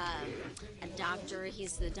to a doctor.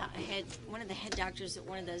 He's the one of the head doctors at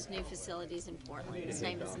one of those new facilities in Portland. His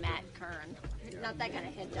name is Matt Kern. Not that kind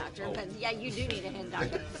of head doctor, but yeah, you do need a head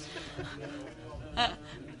doctor.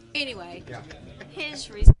 Anyway, his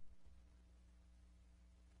reason.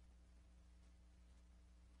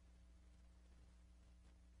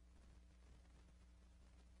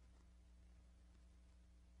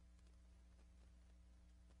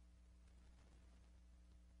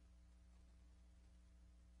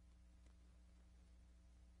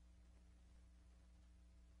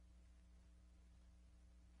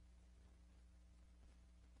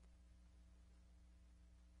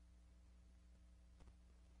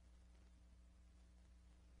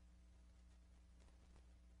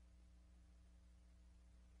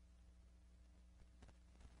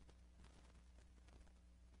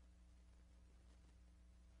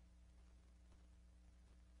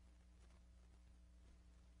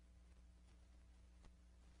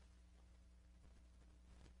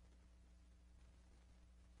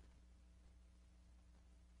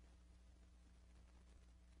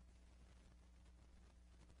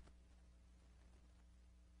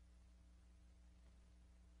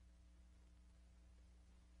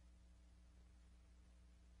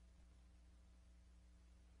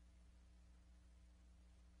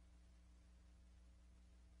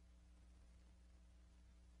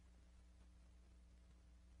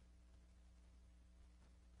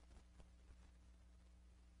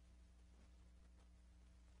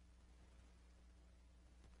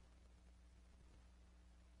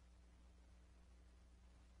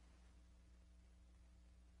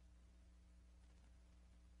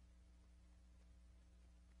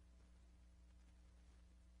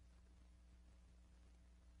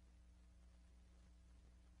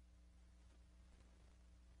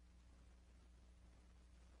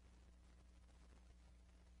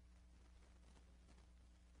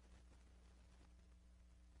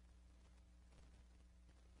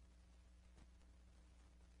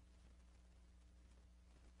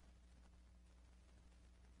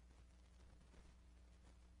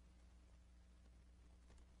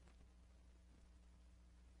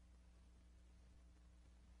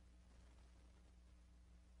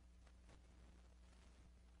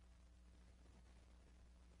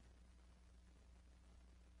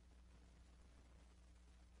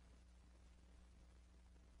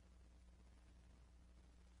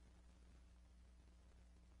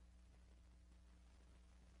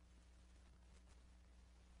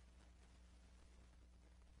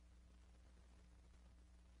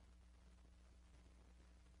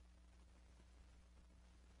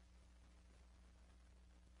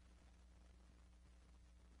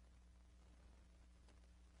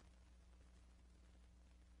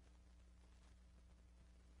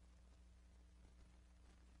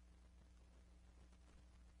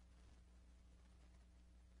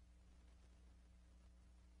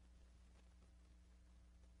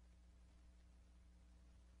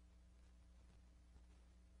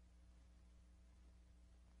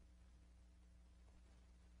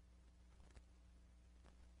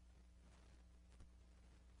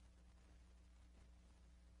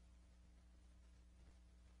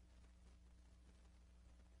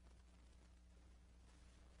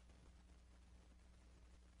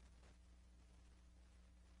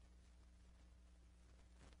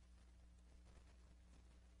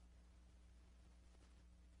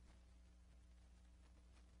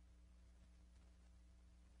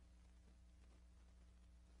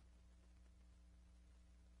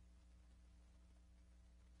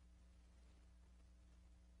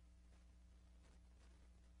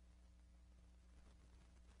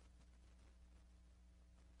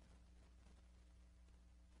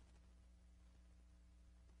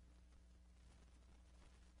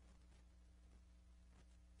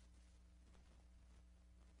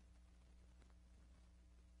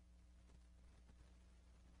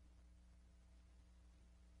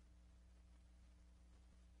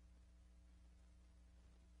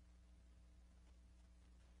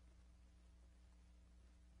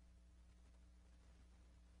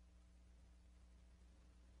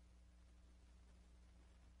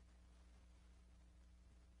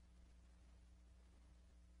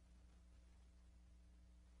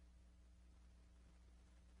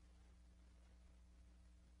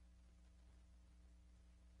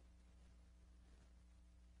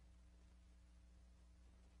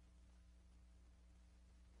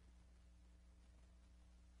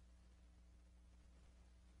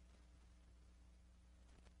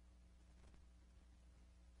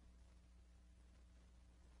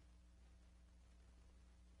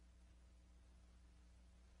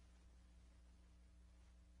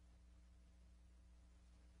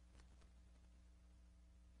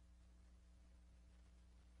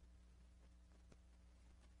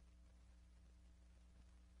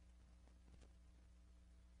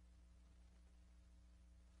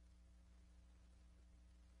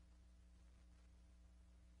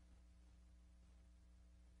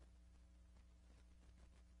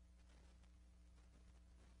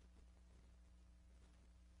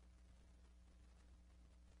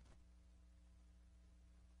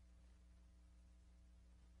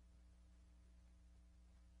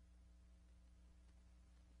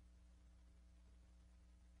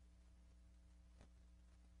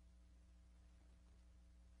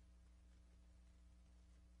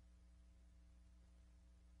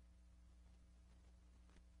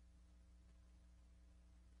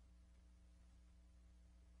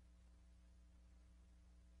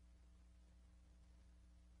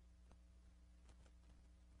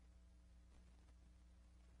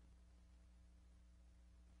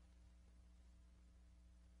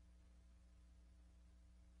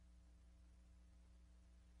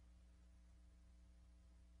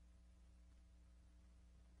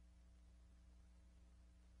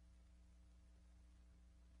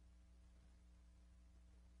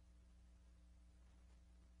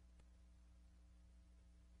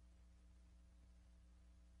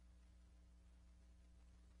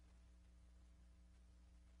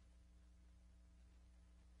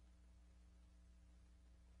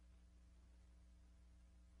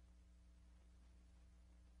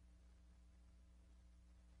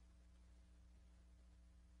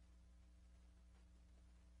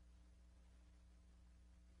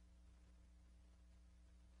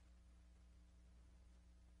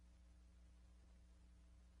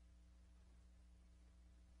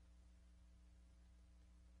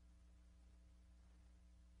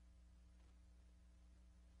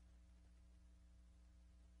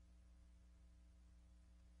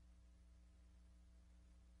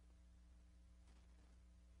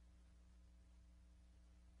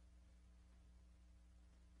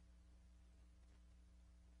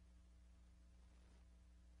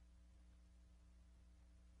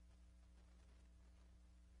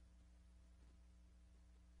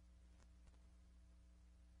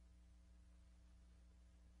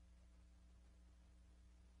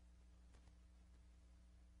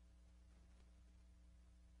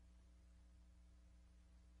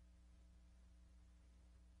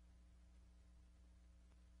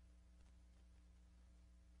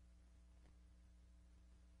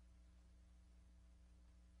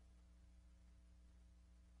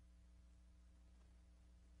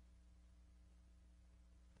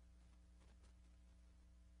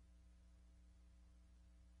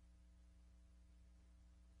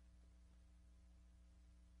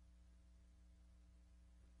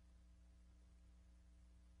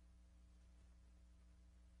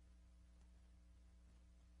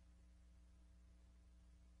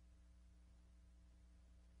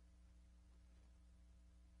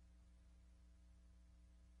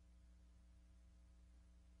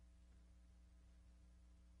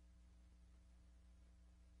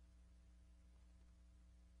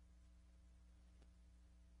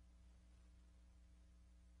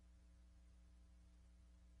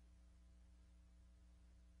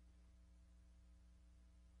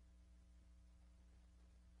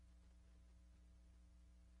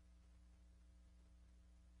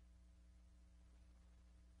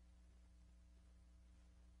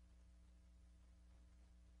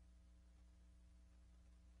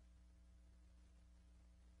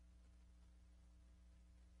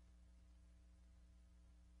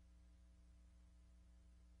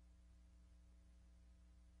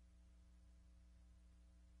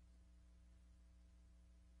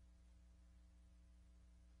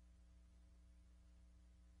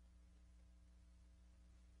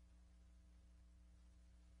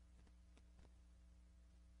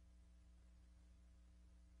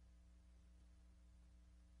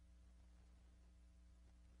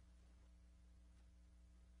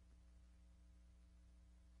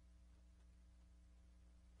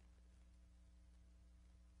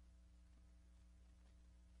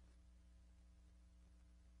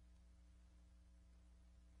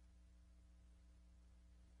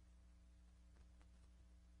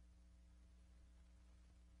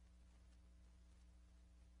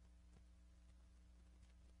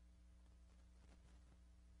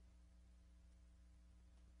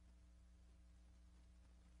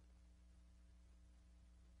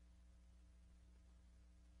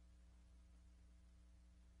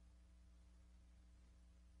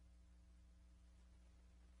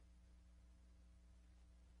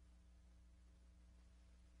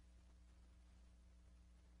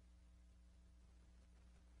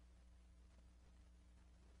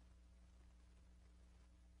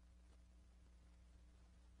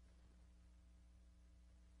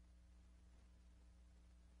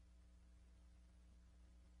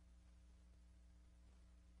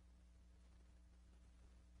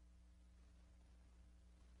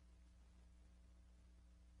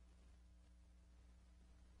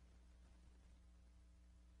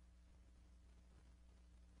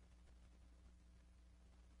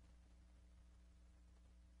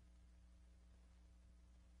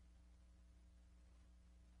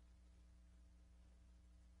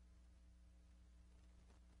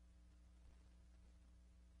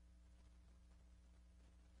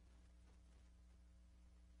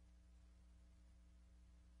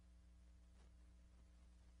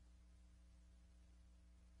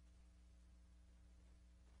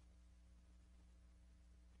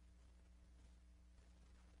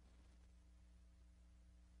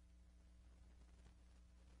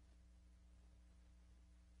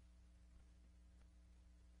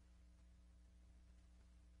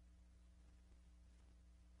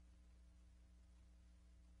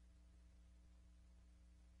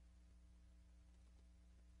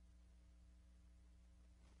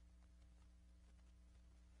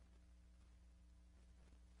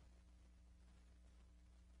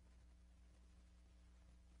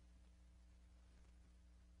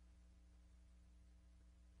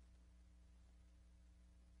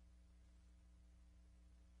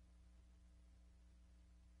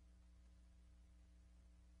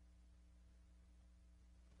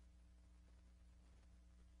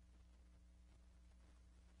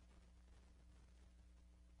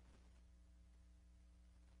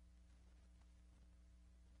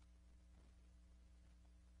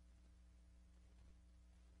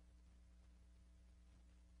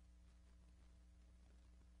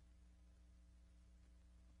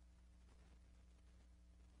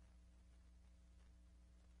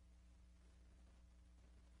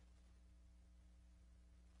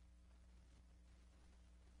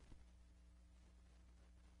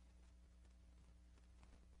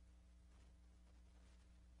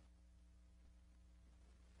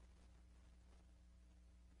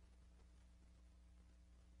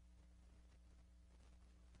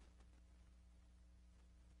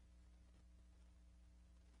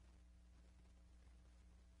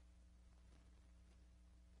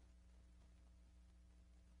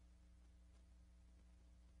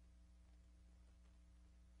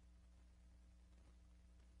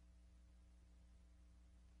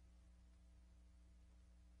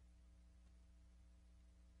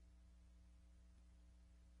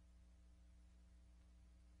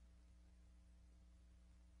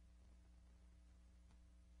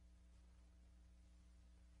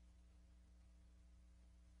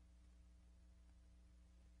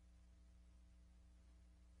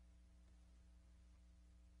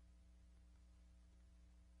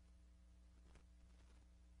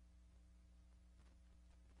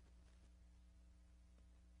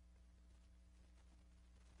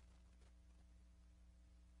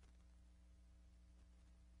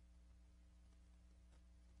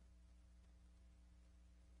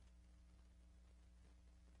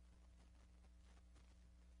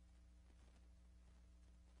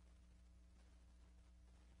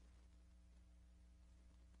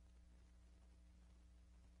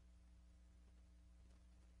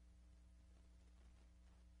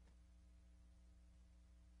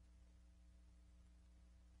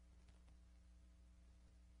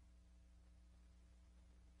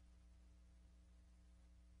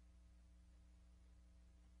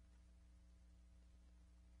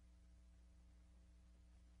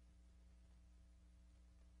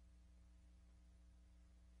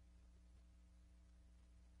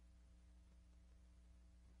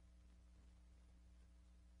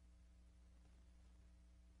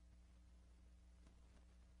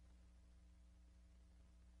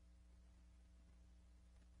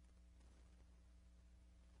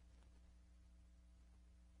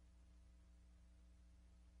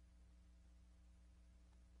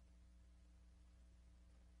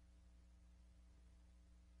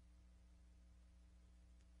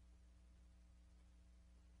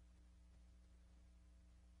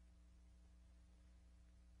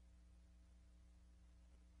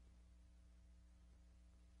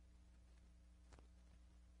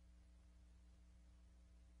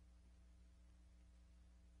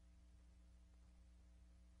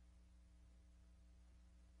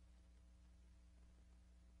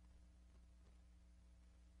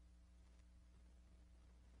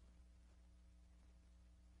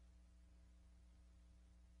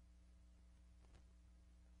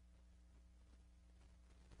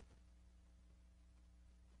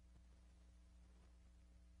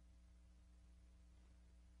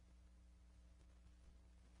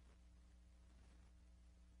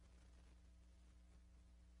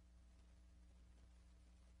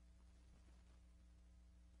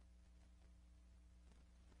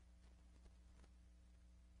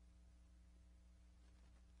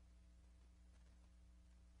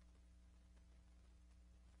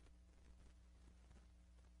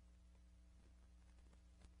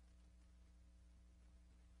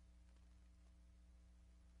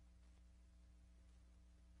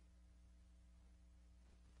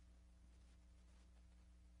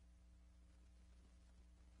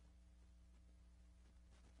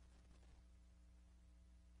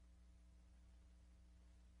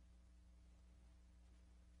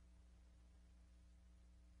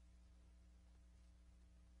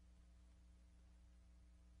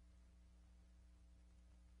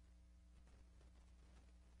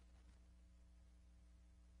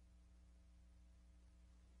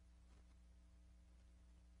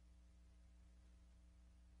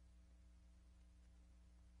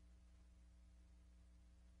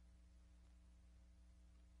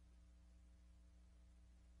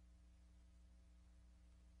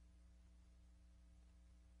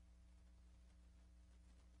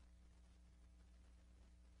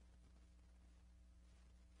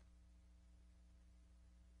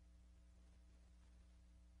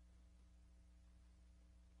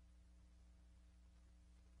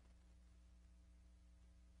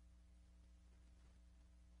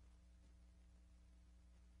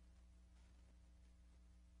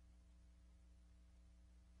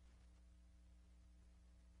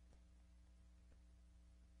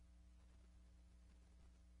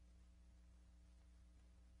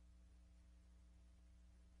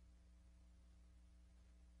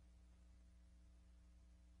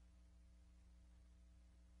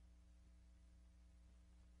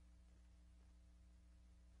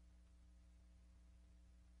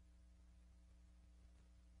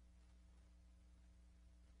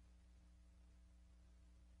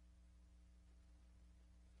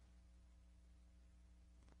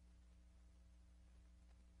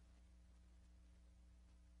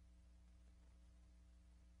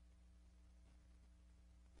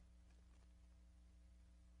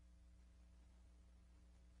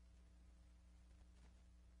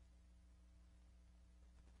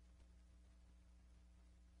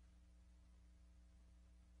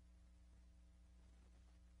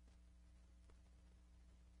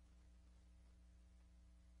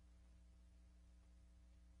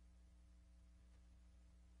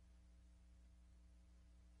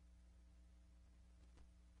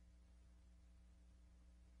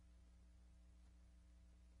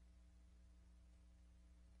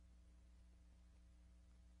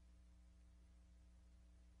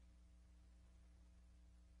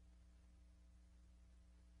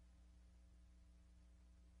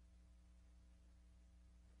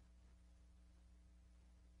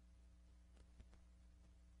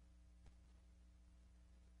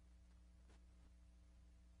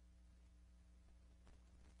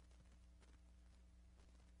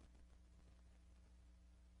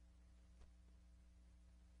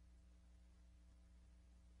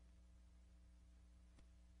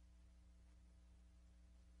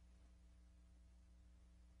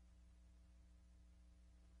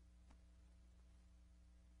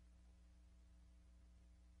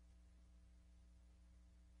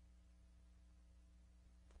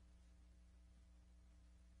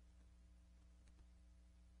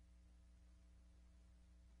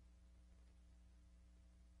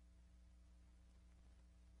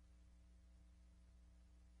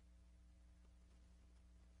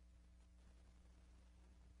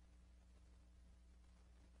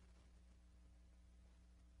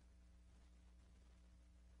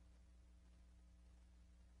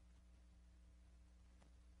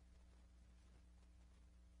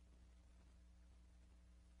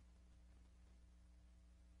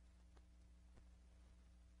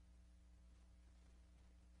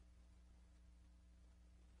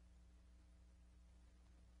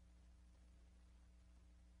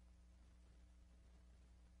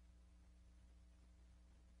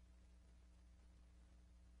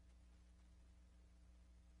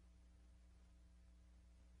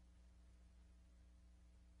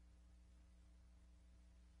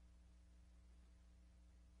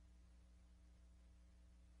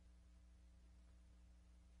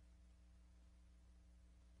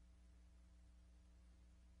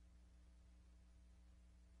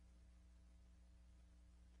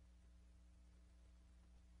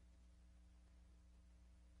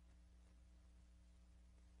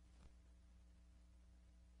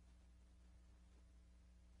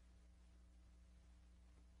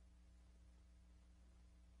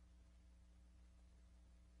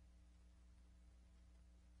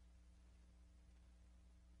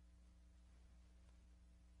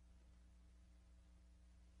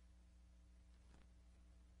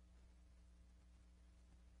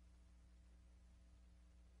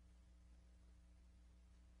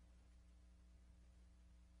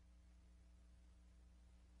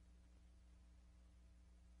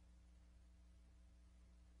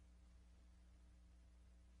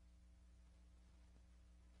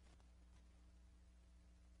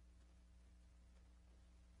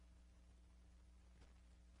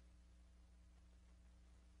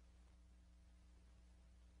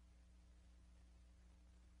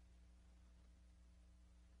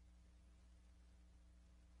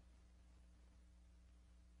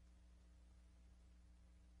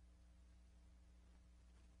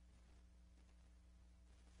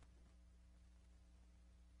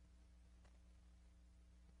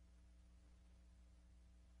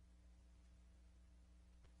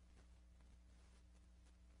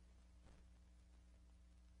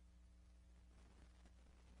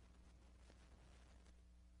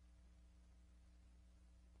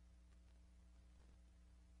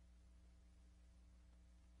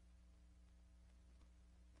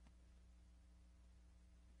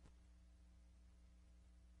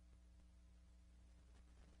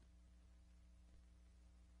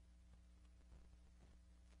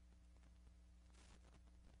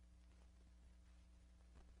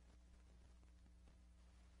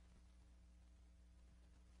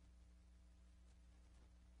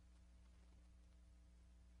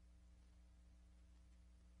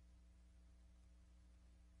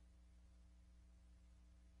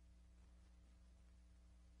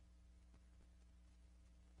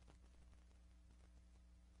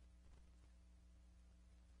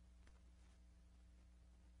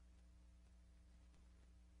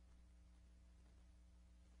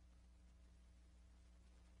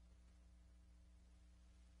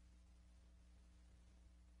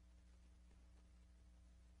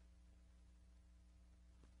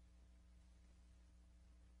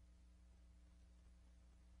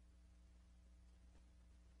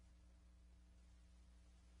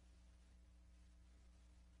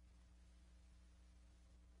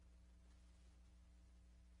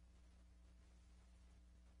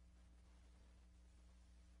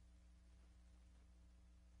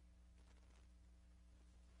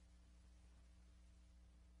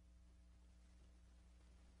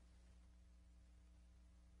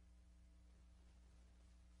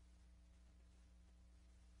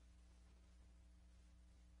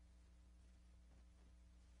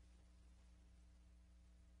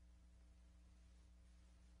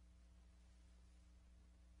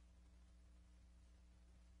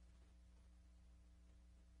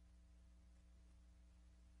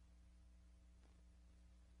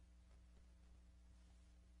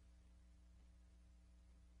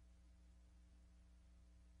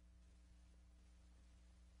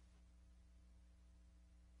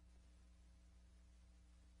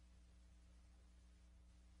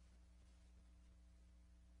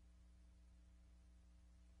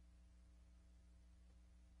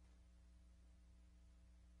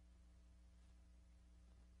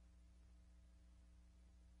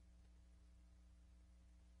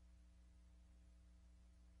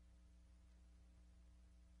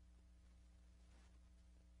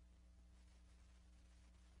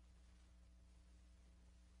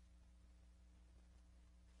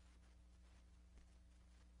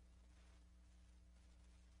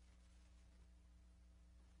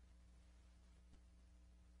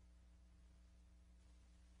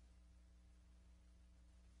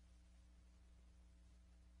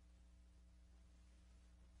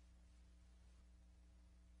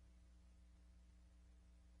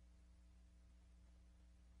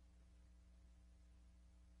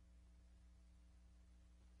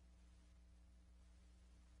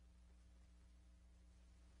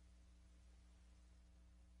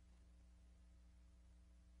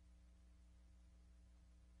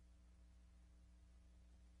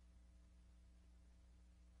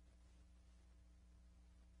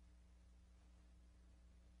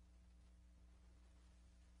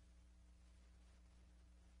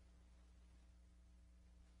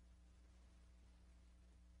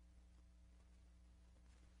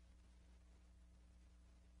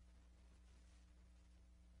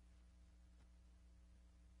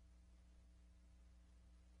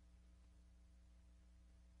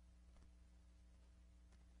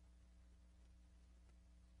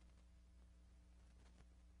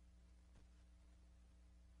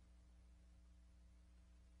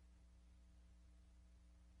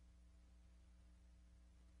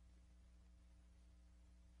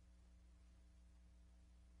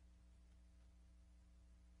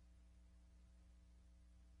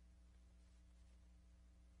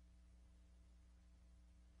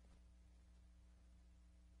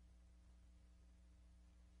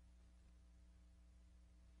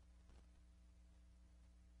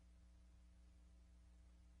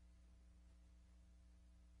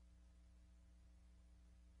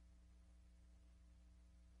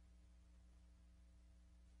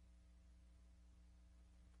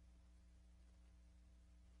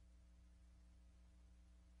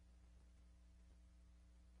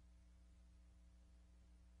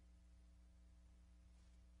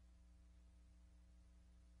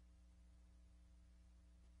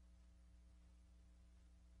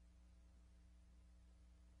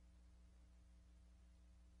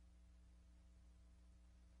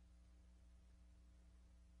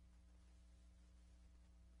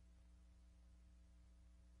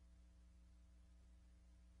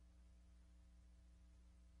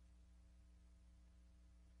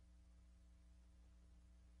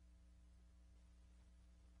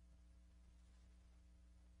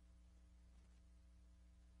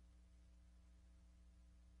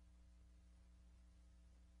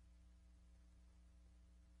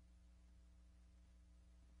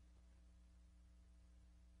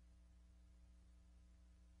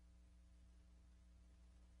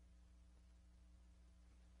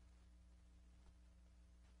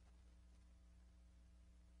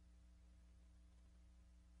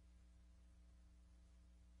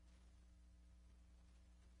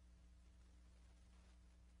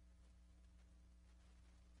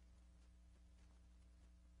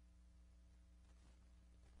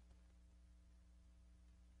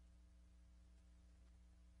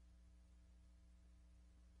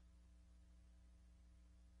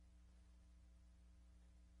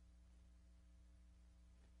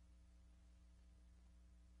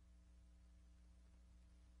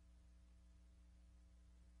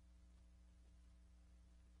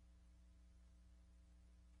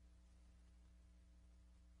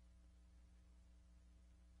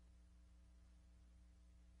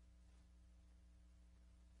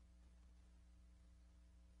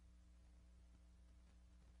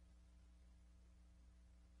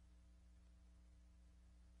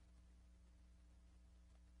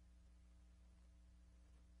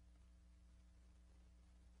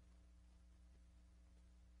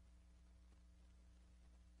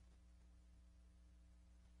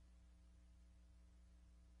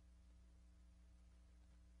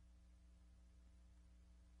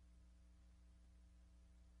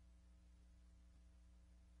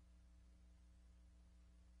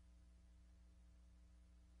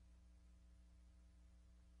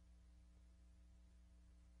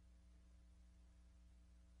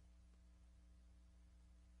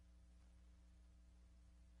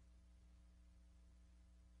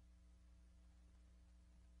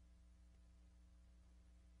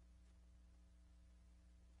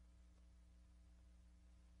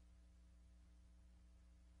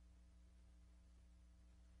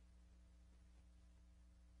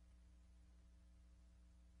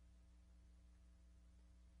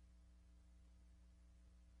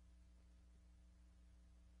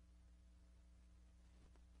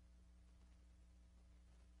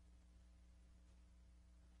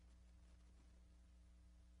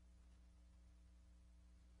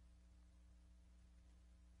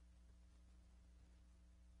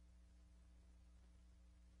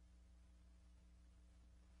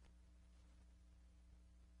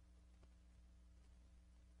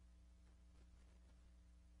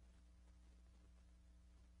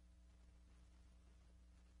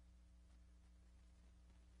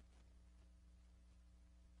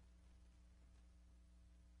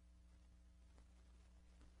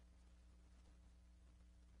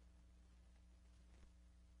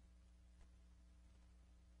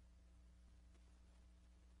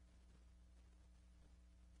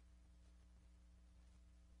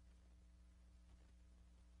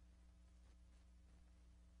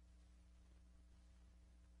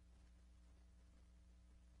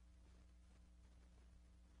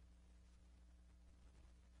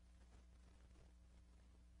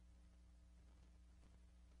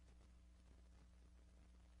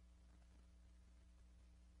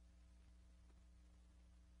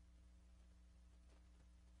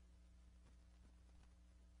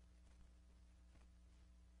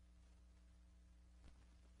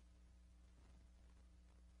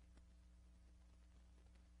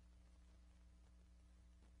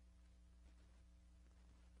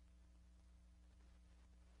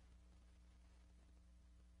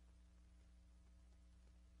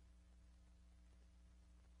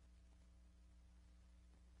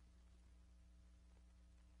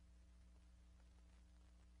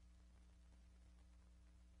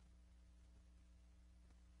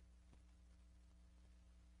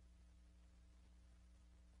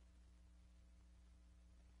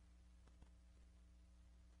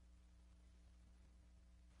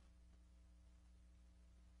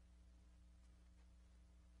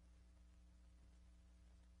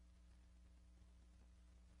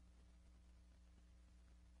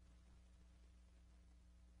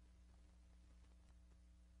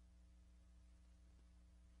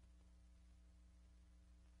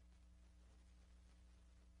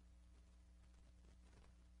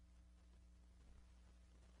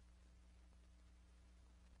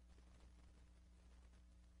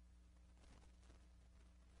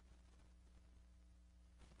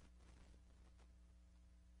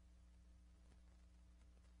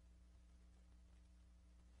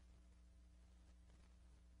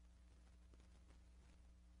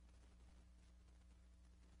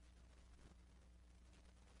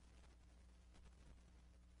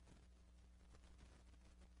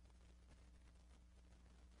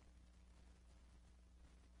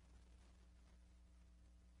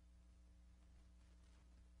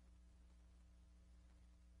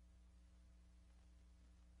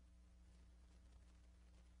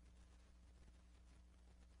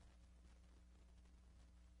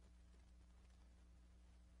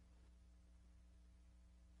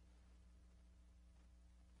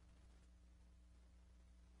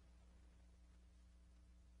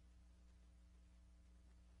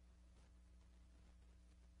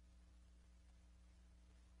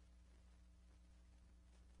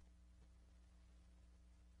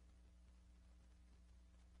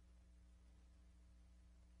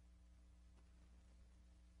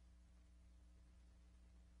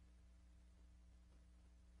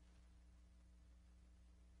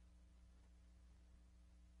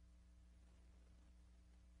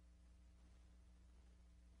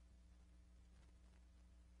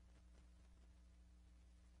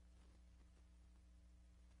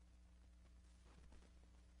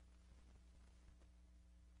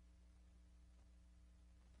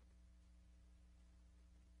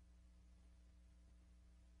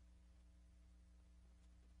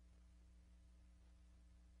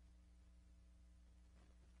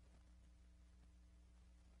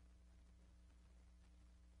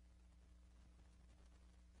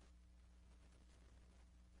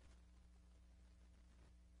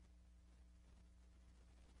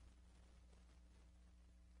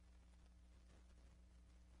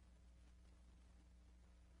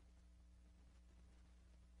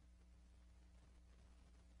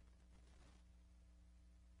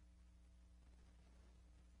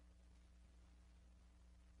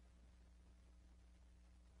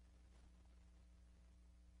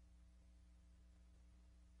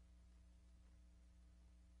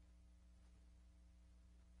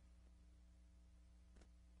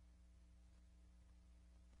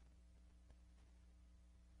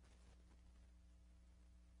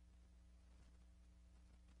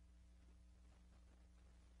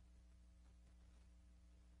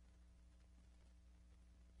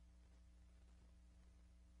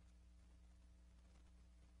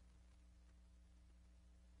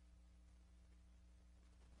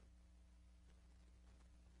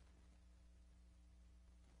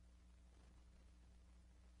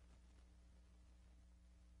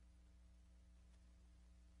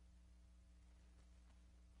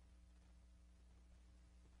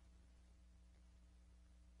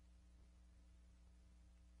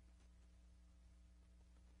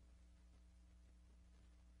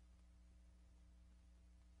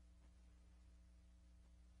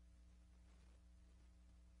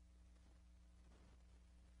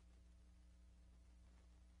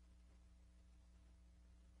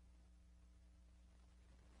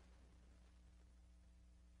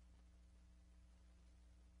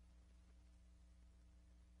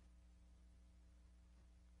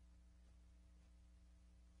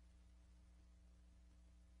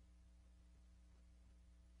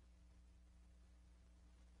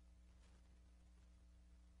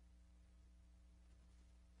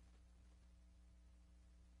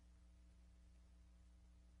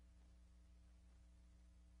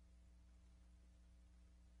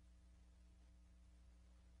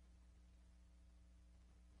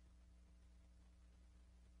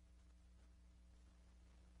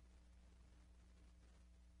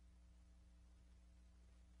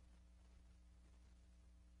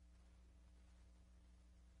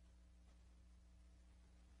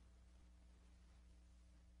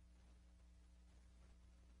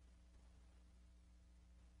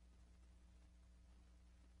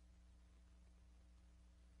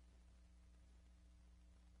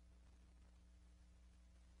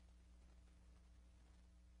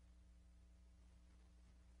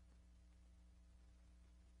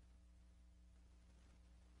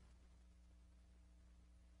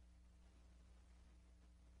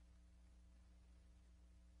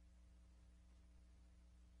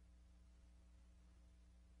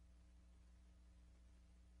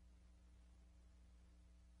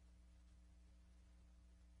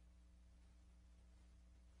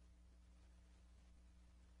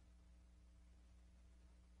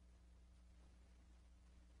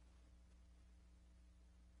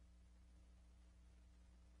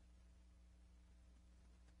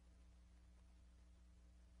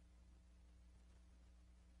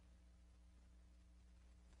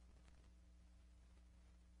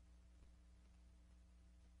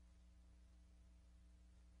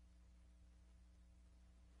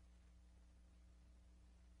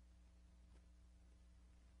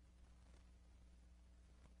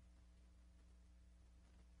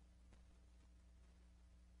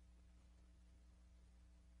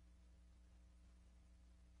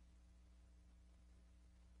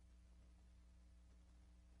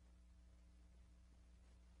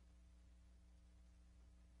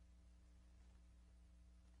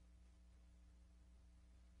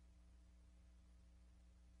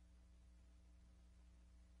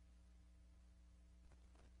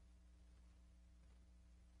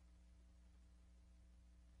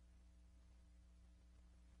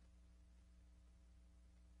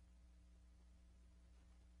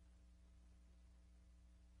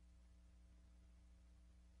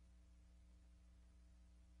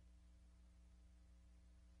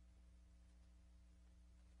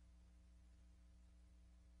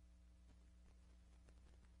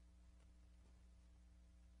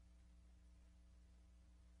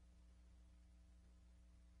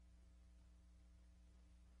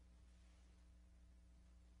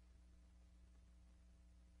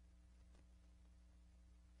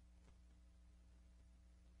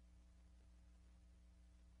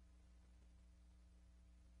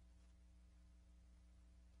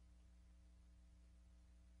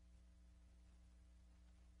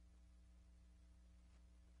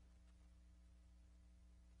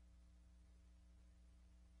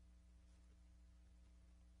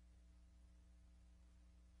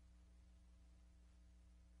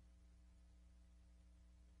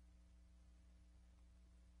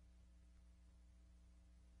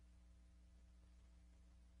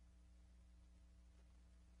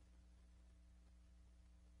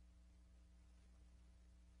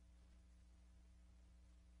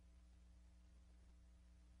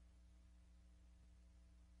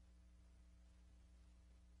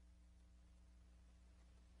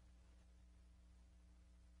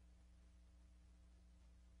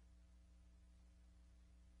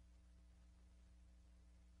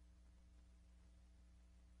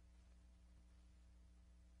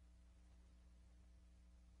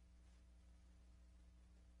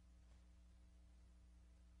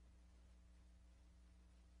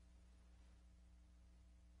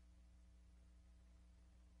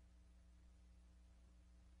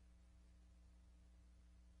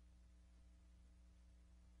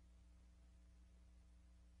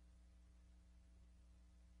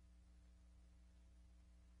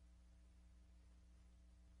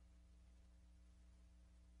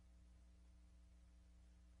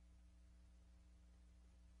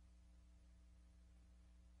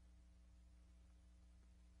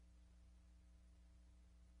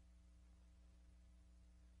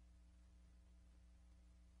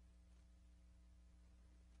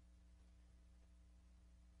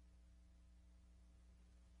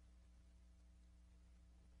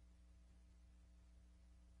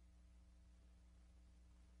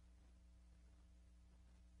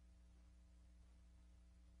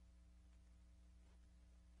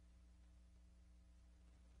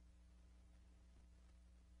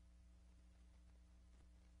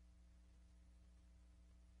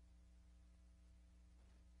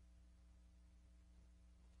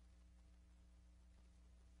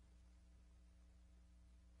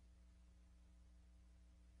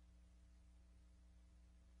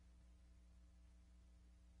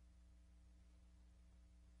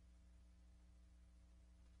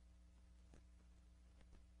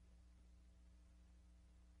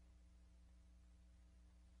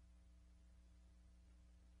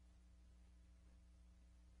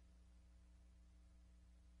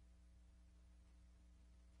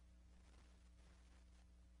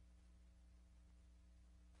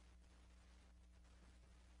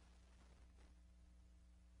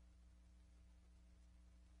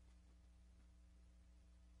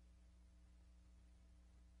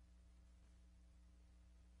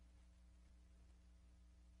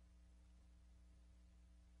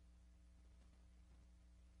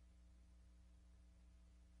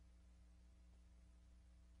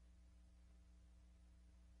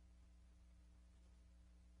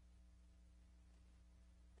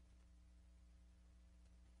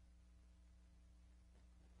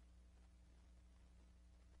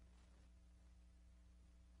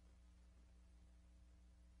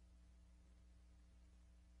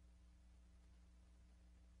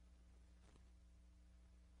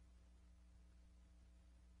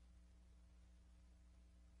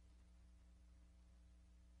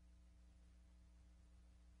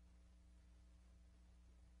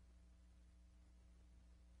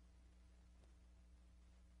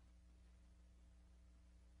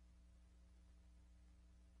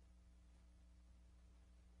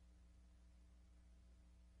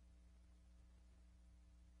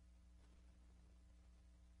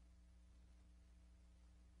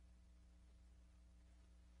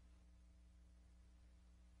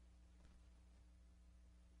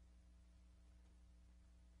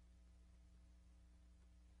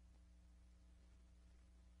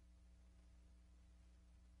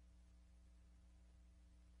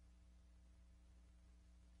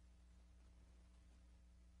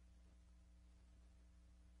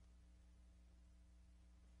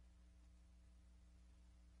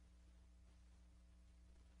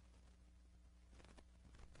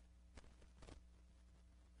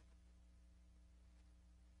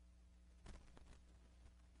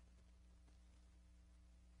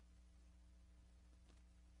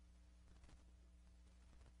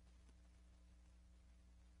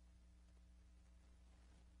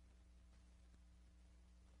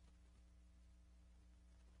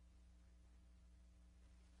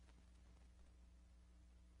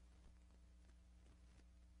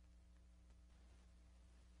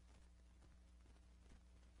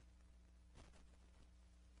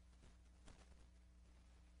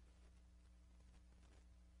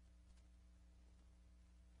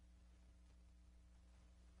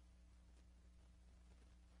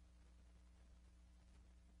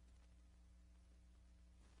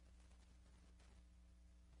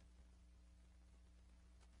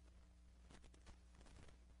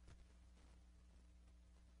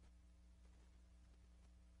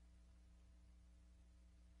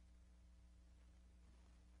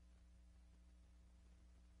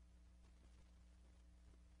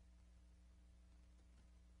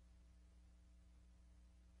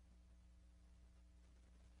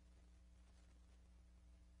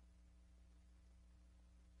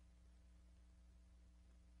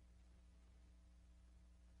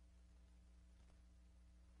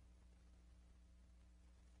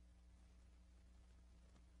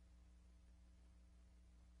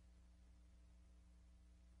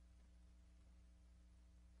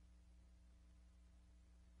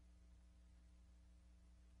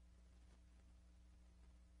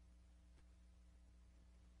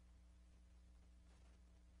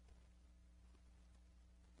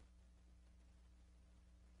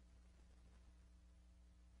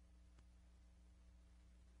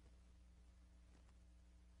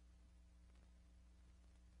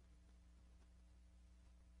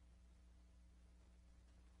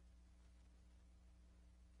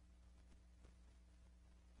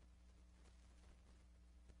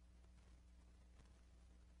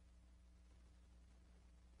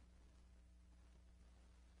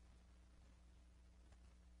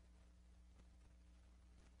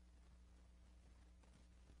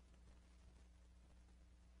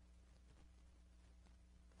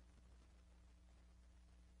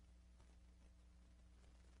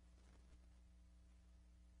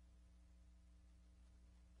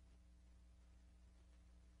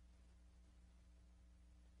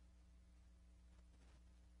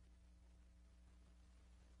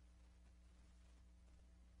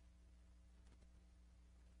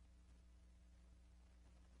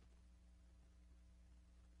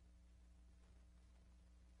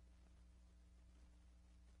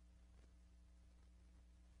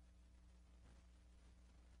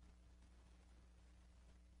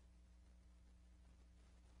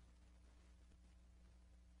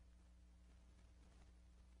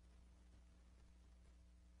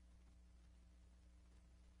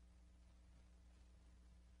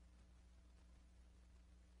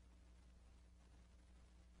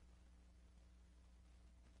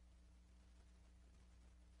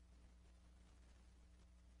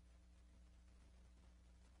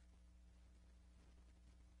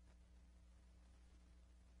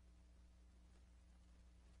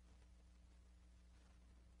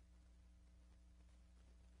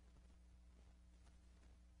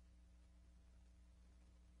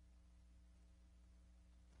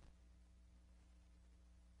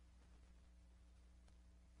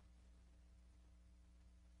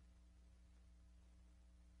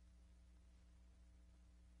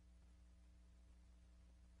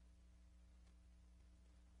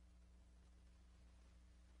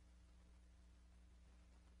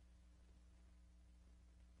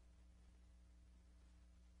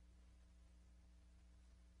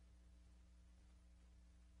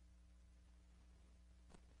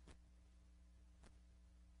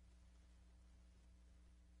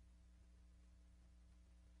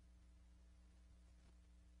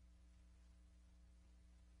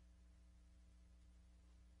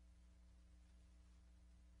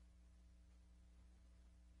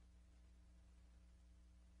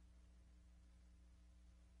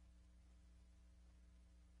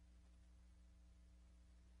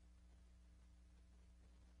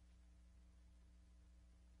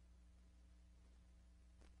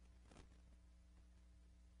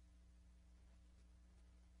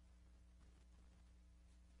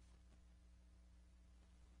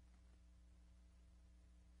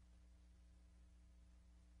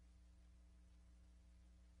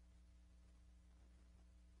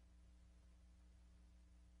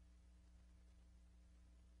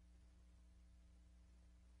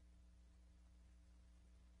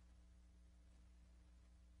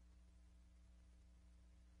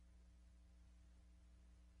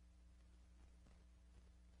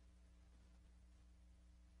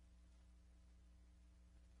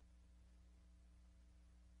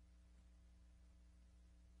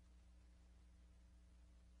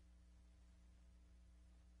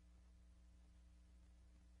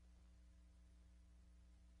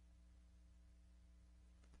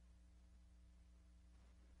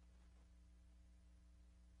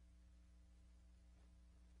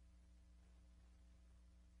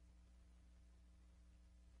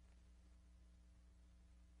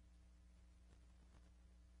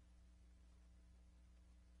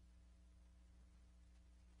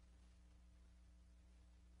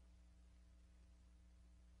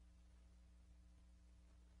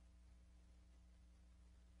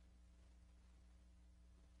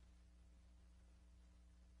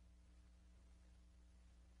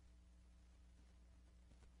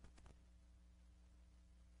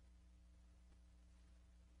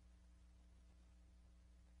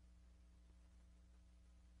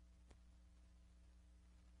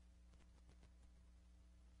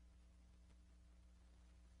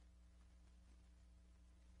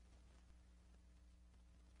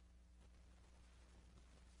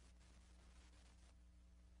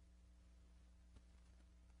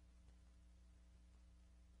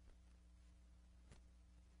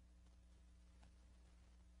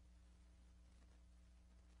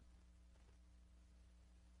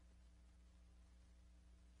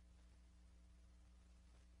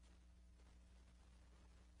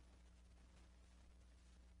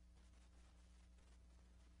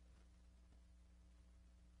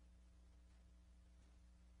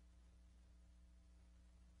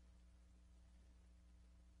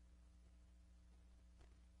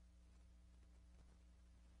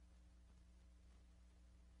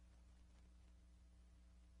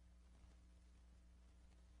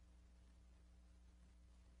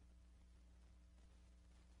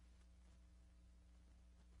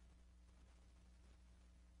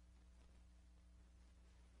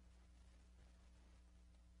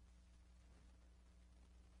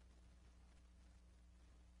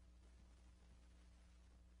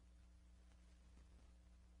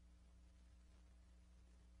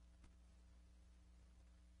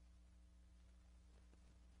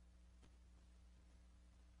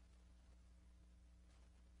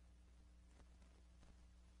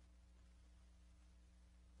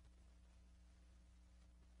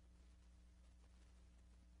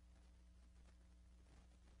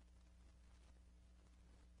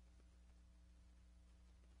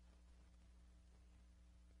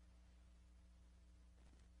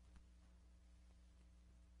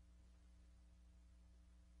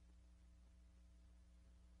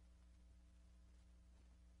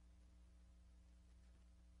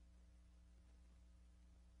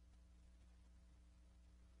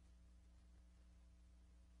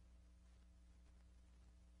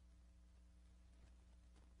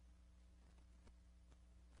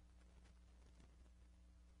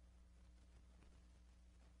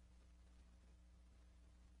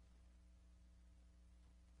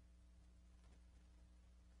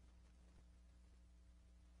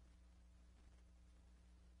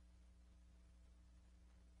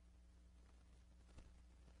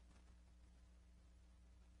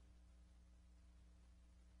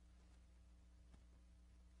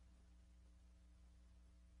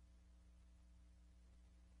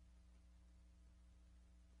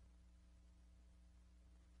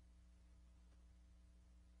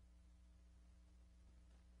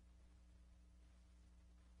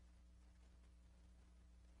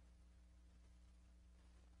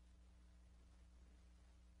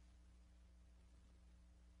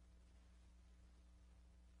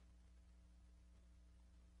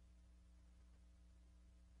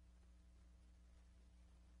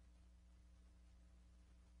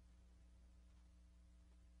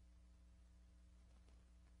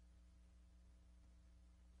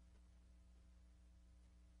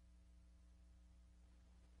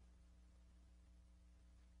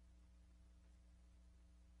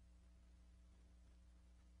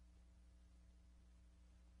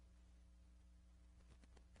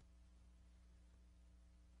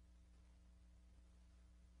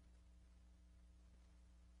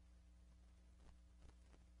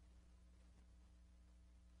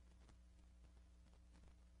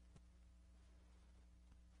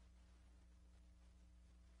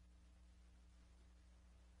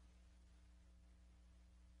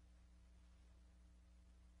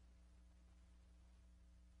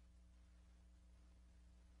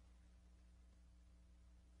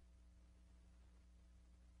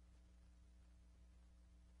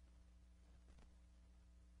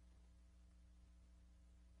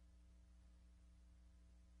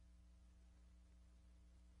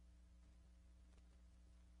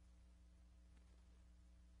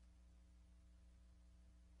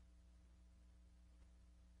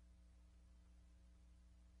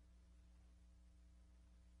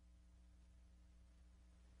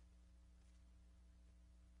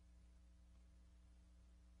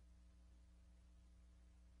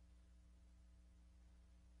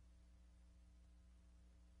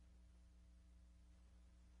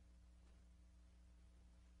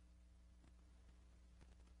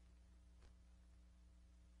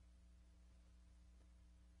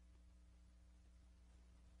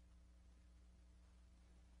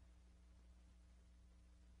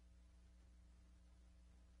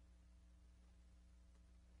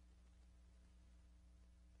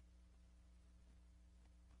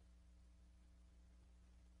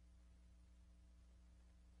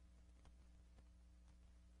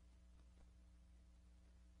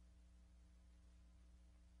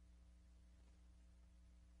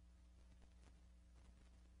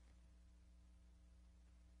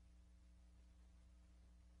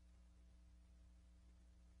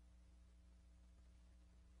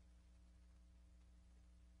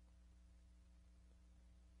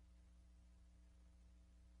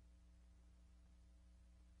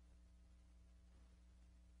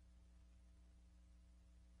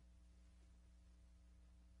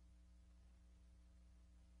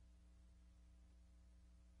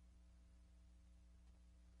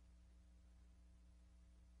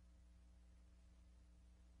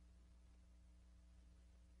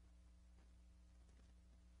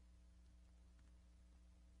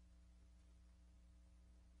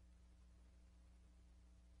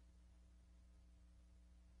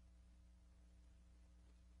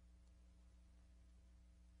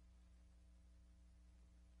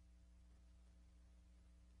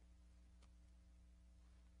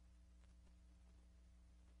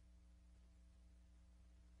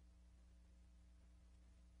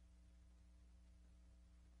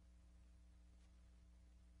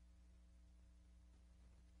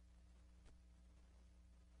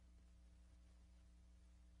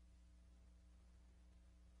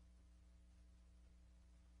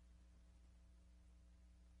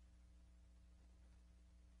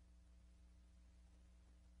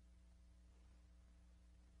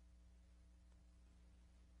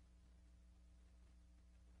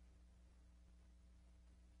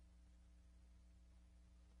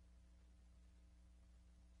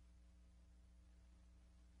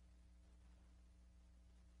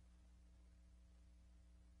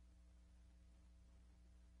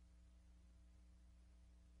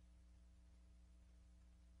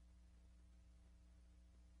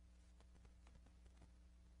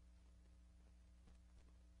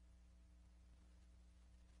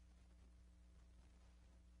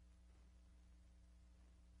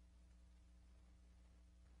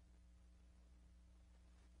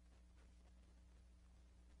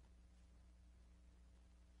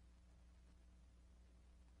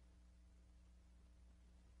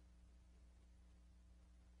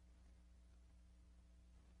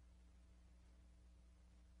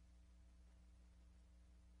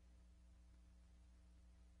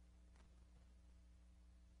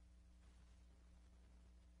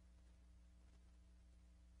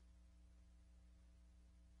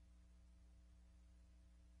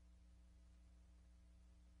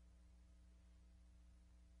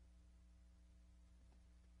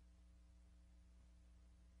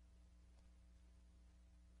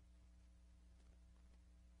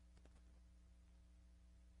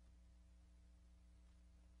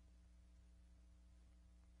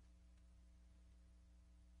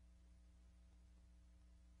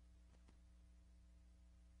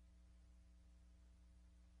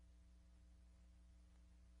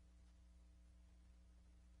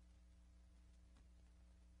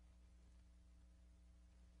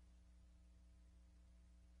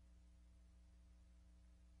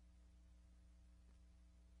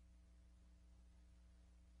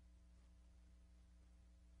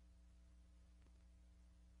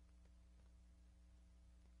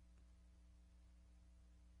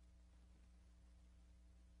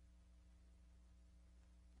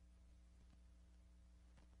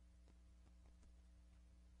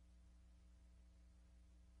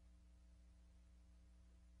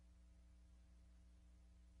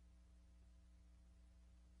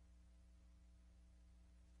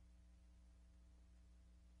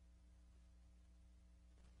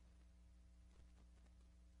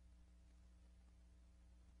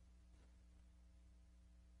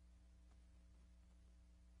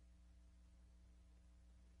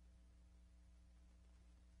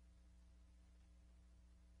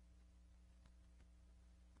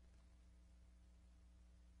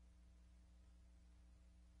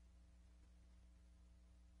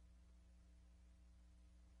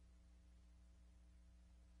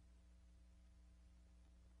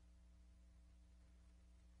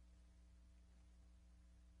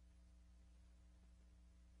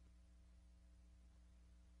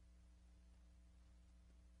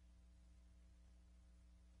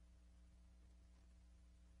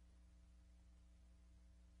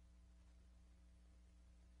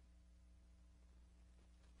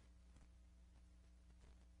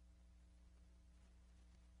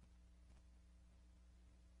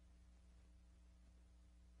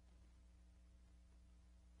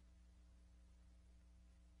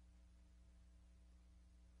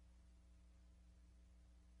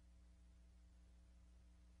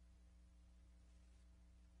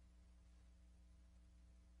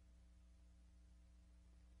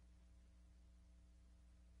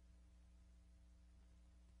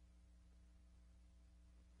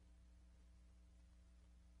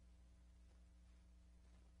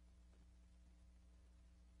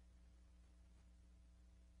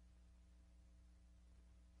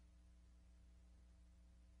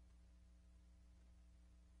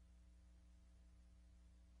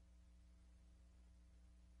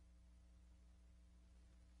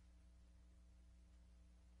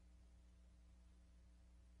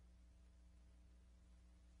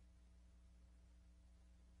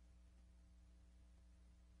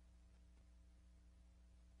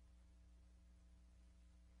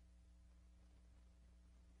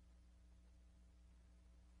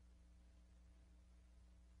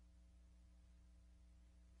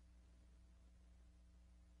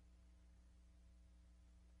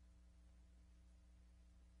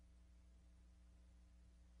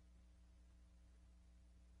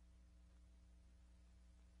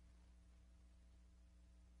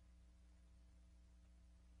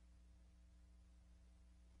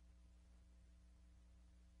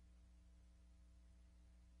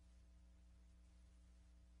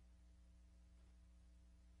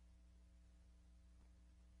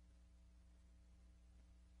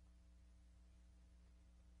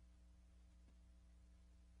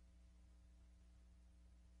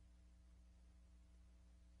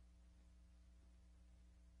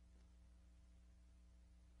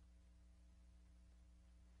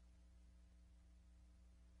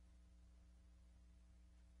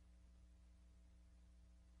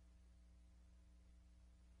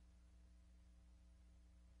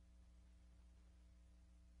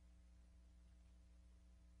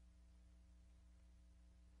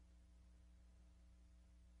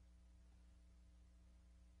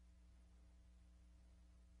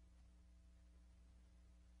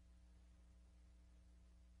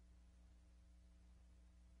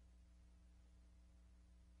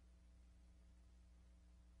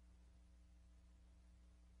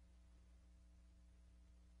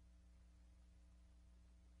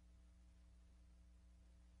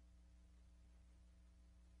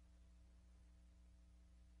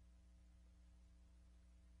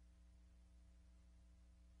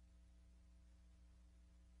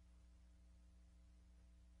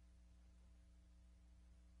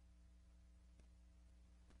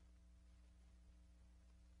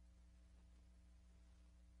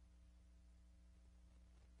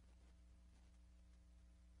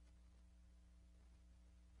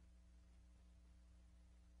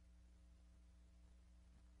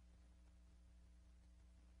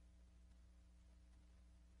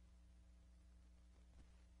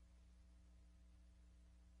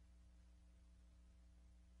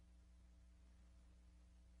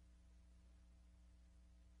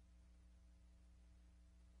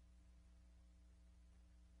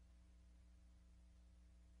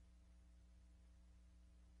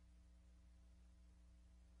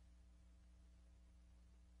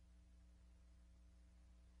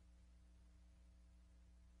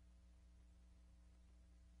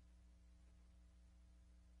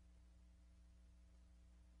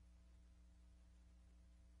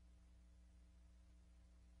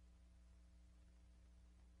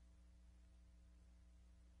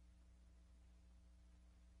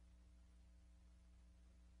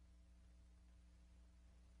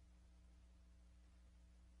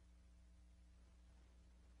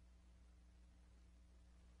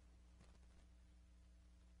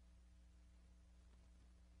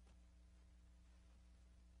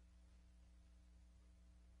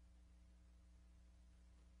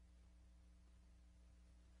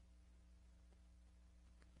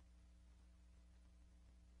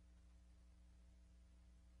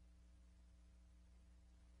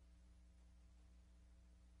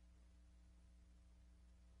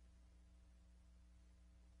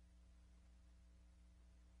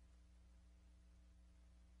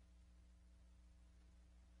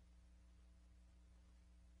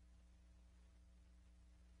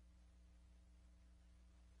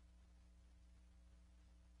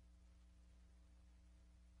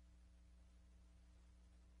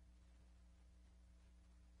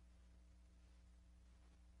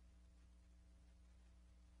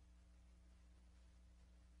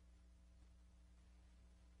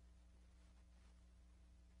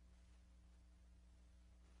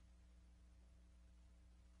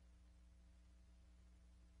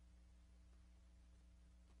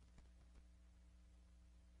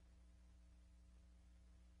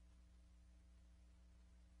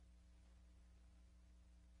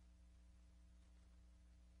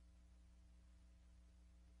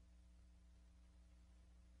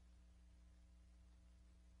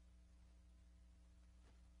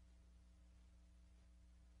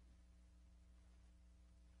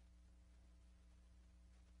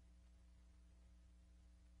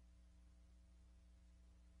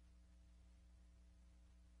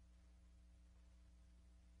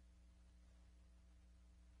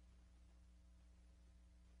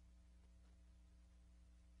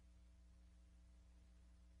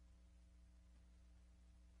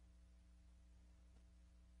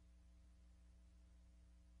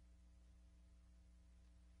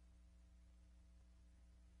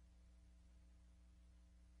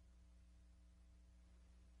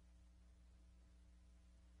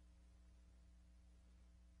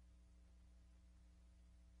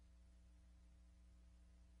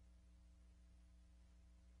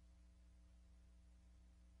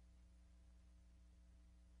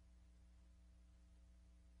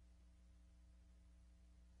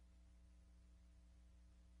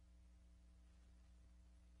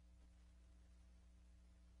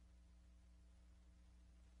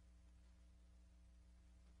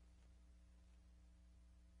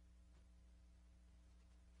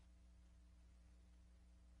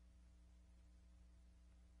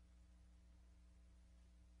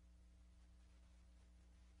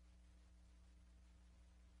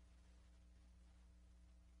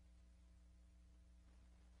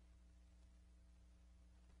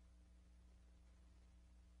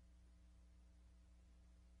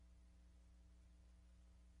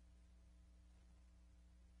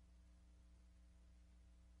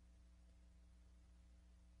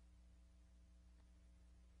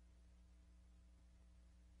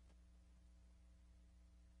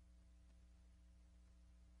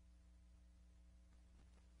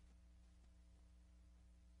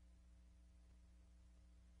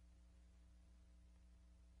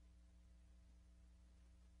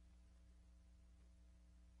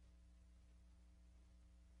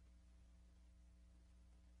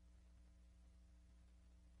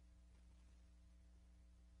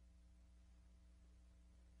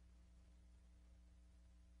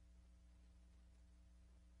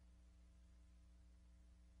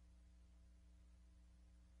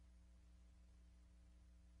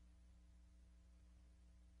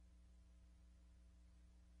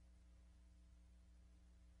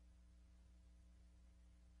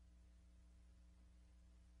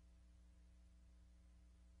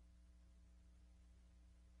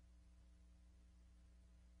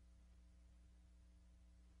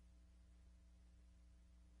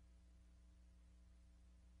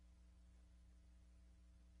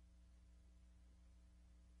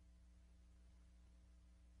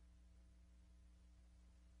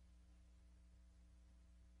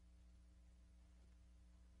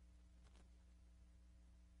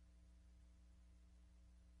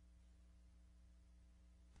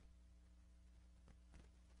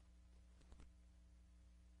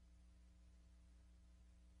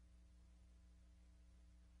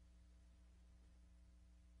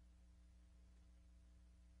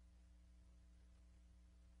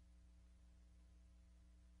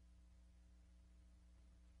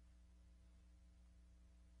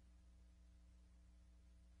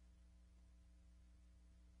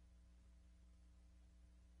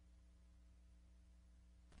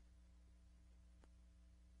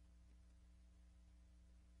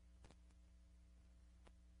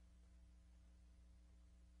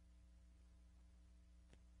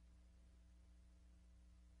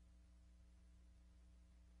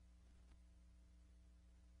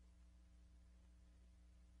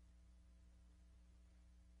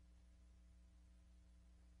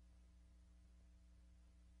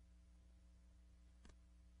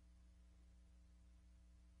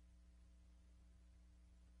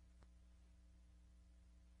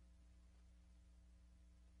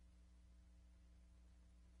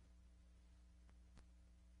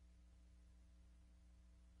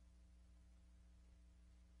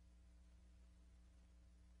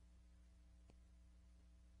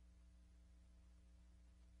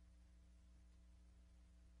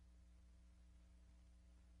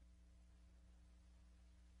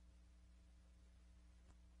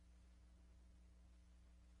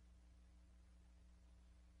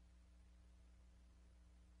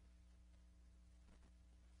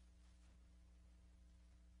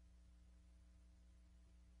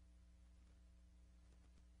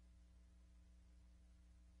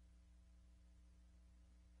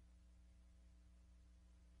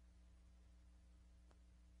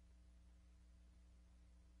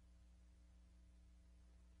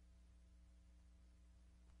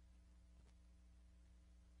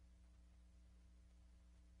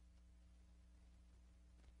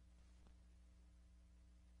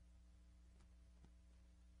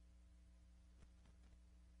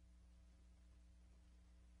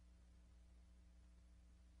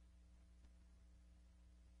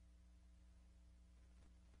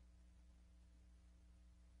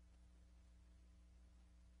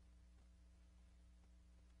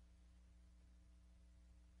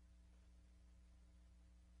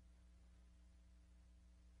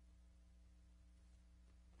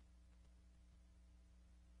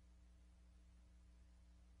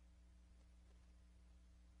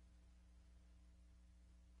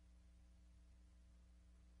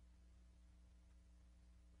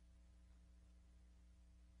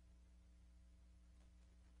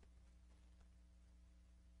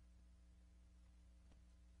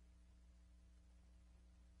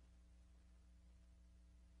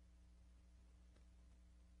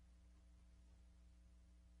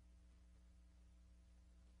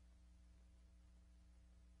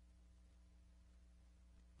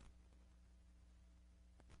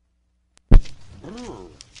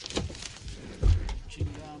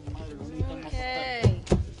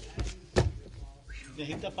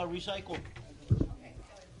 Necesita para recycle.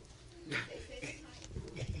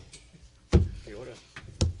 ¿Qué hora?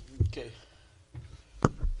 Okay.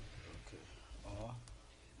 Okay. Oh,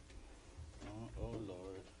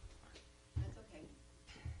 Lord. That's okay.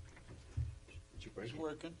 Did you break It's it?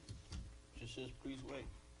 working. Just says, please wait.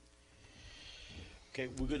 Okay,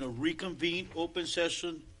 we're gonna reconvene open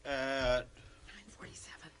session at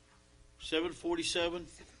 7:47.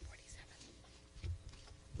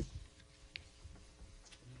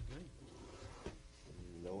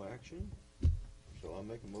 No action? So I'll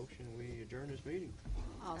make a motion, we adjourn this meeting.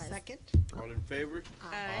 I'll second. All in favor?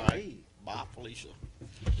 Aye. Aye. Bye, Felicia.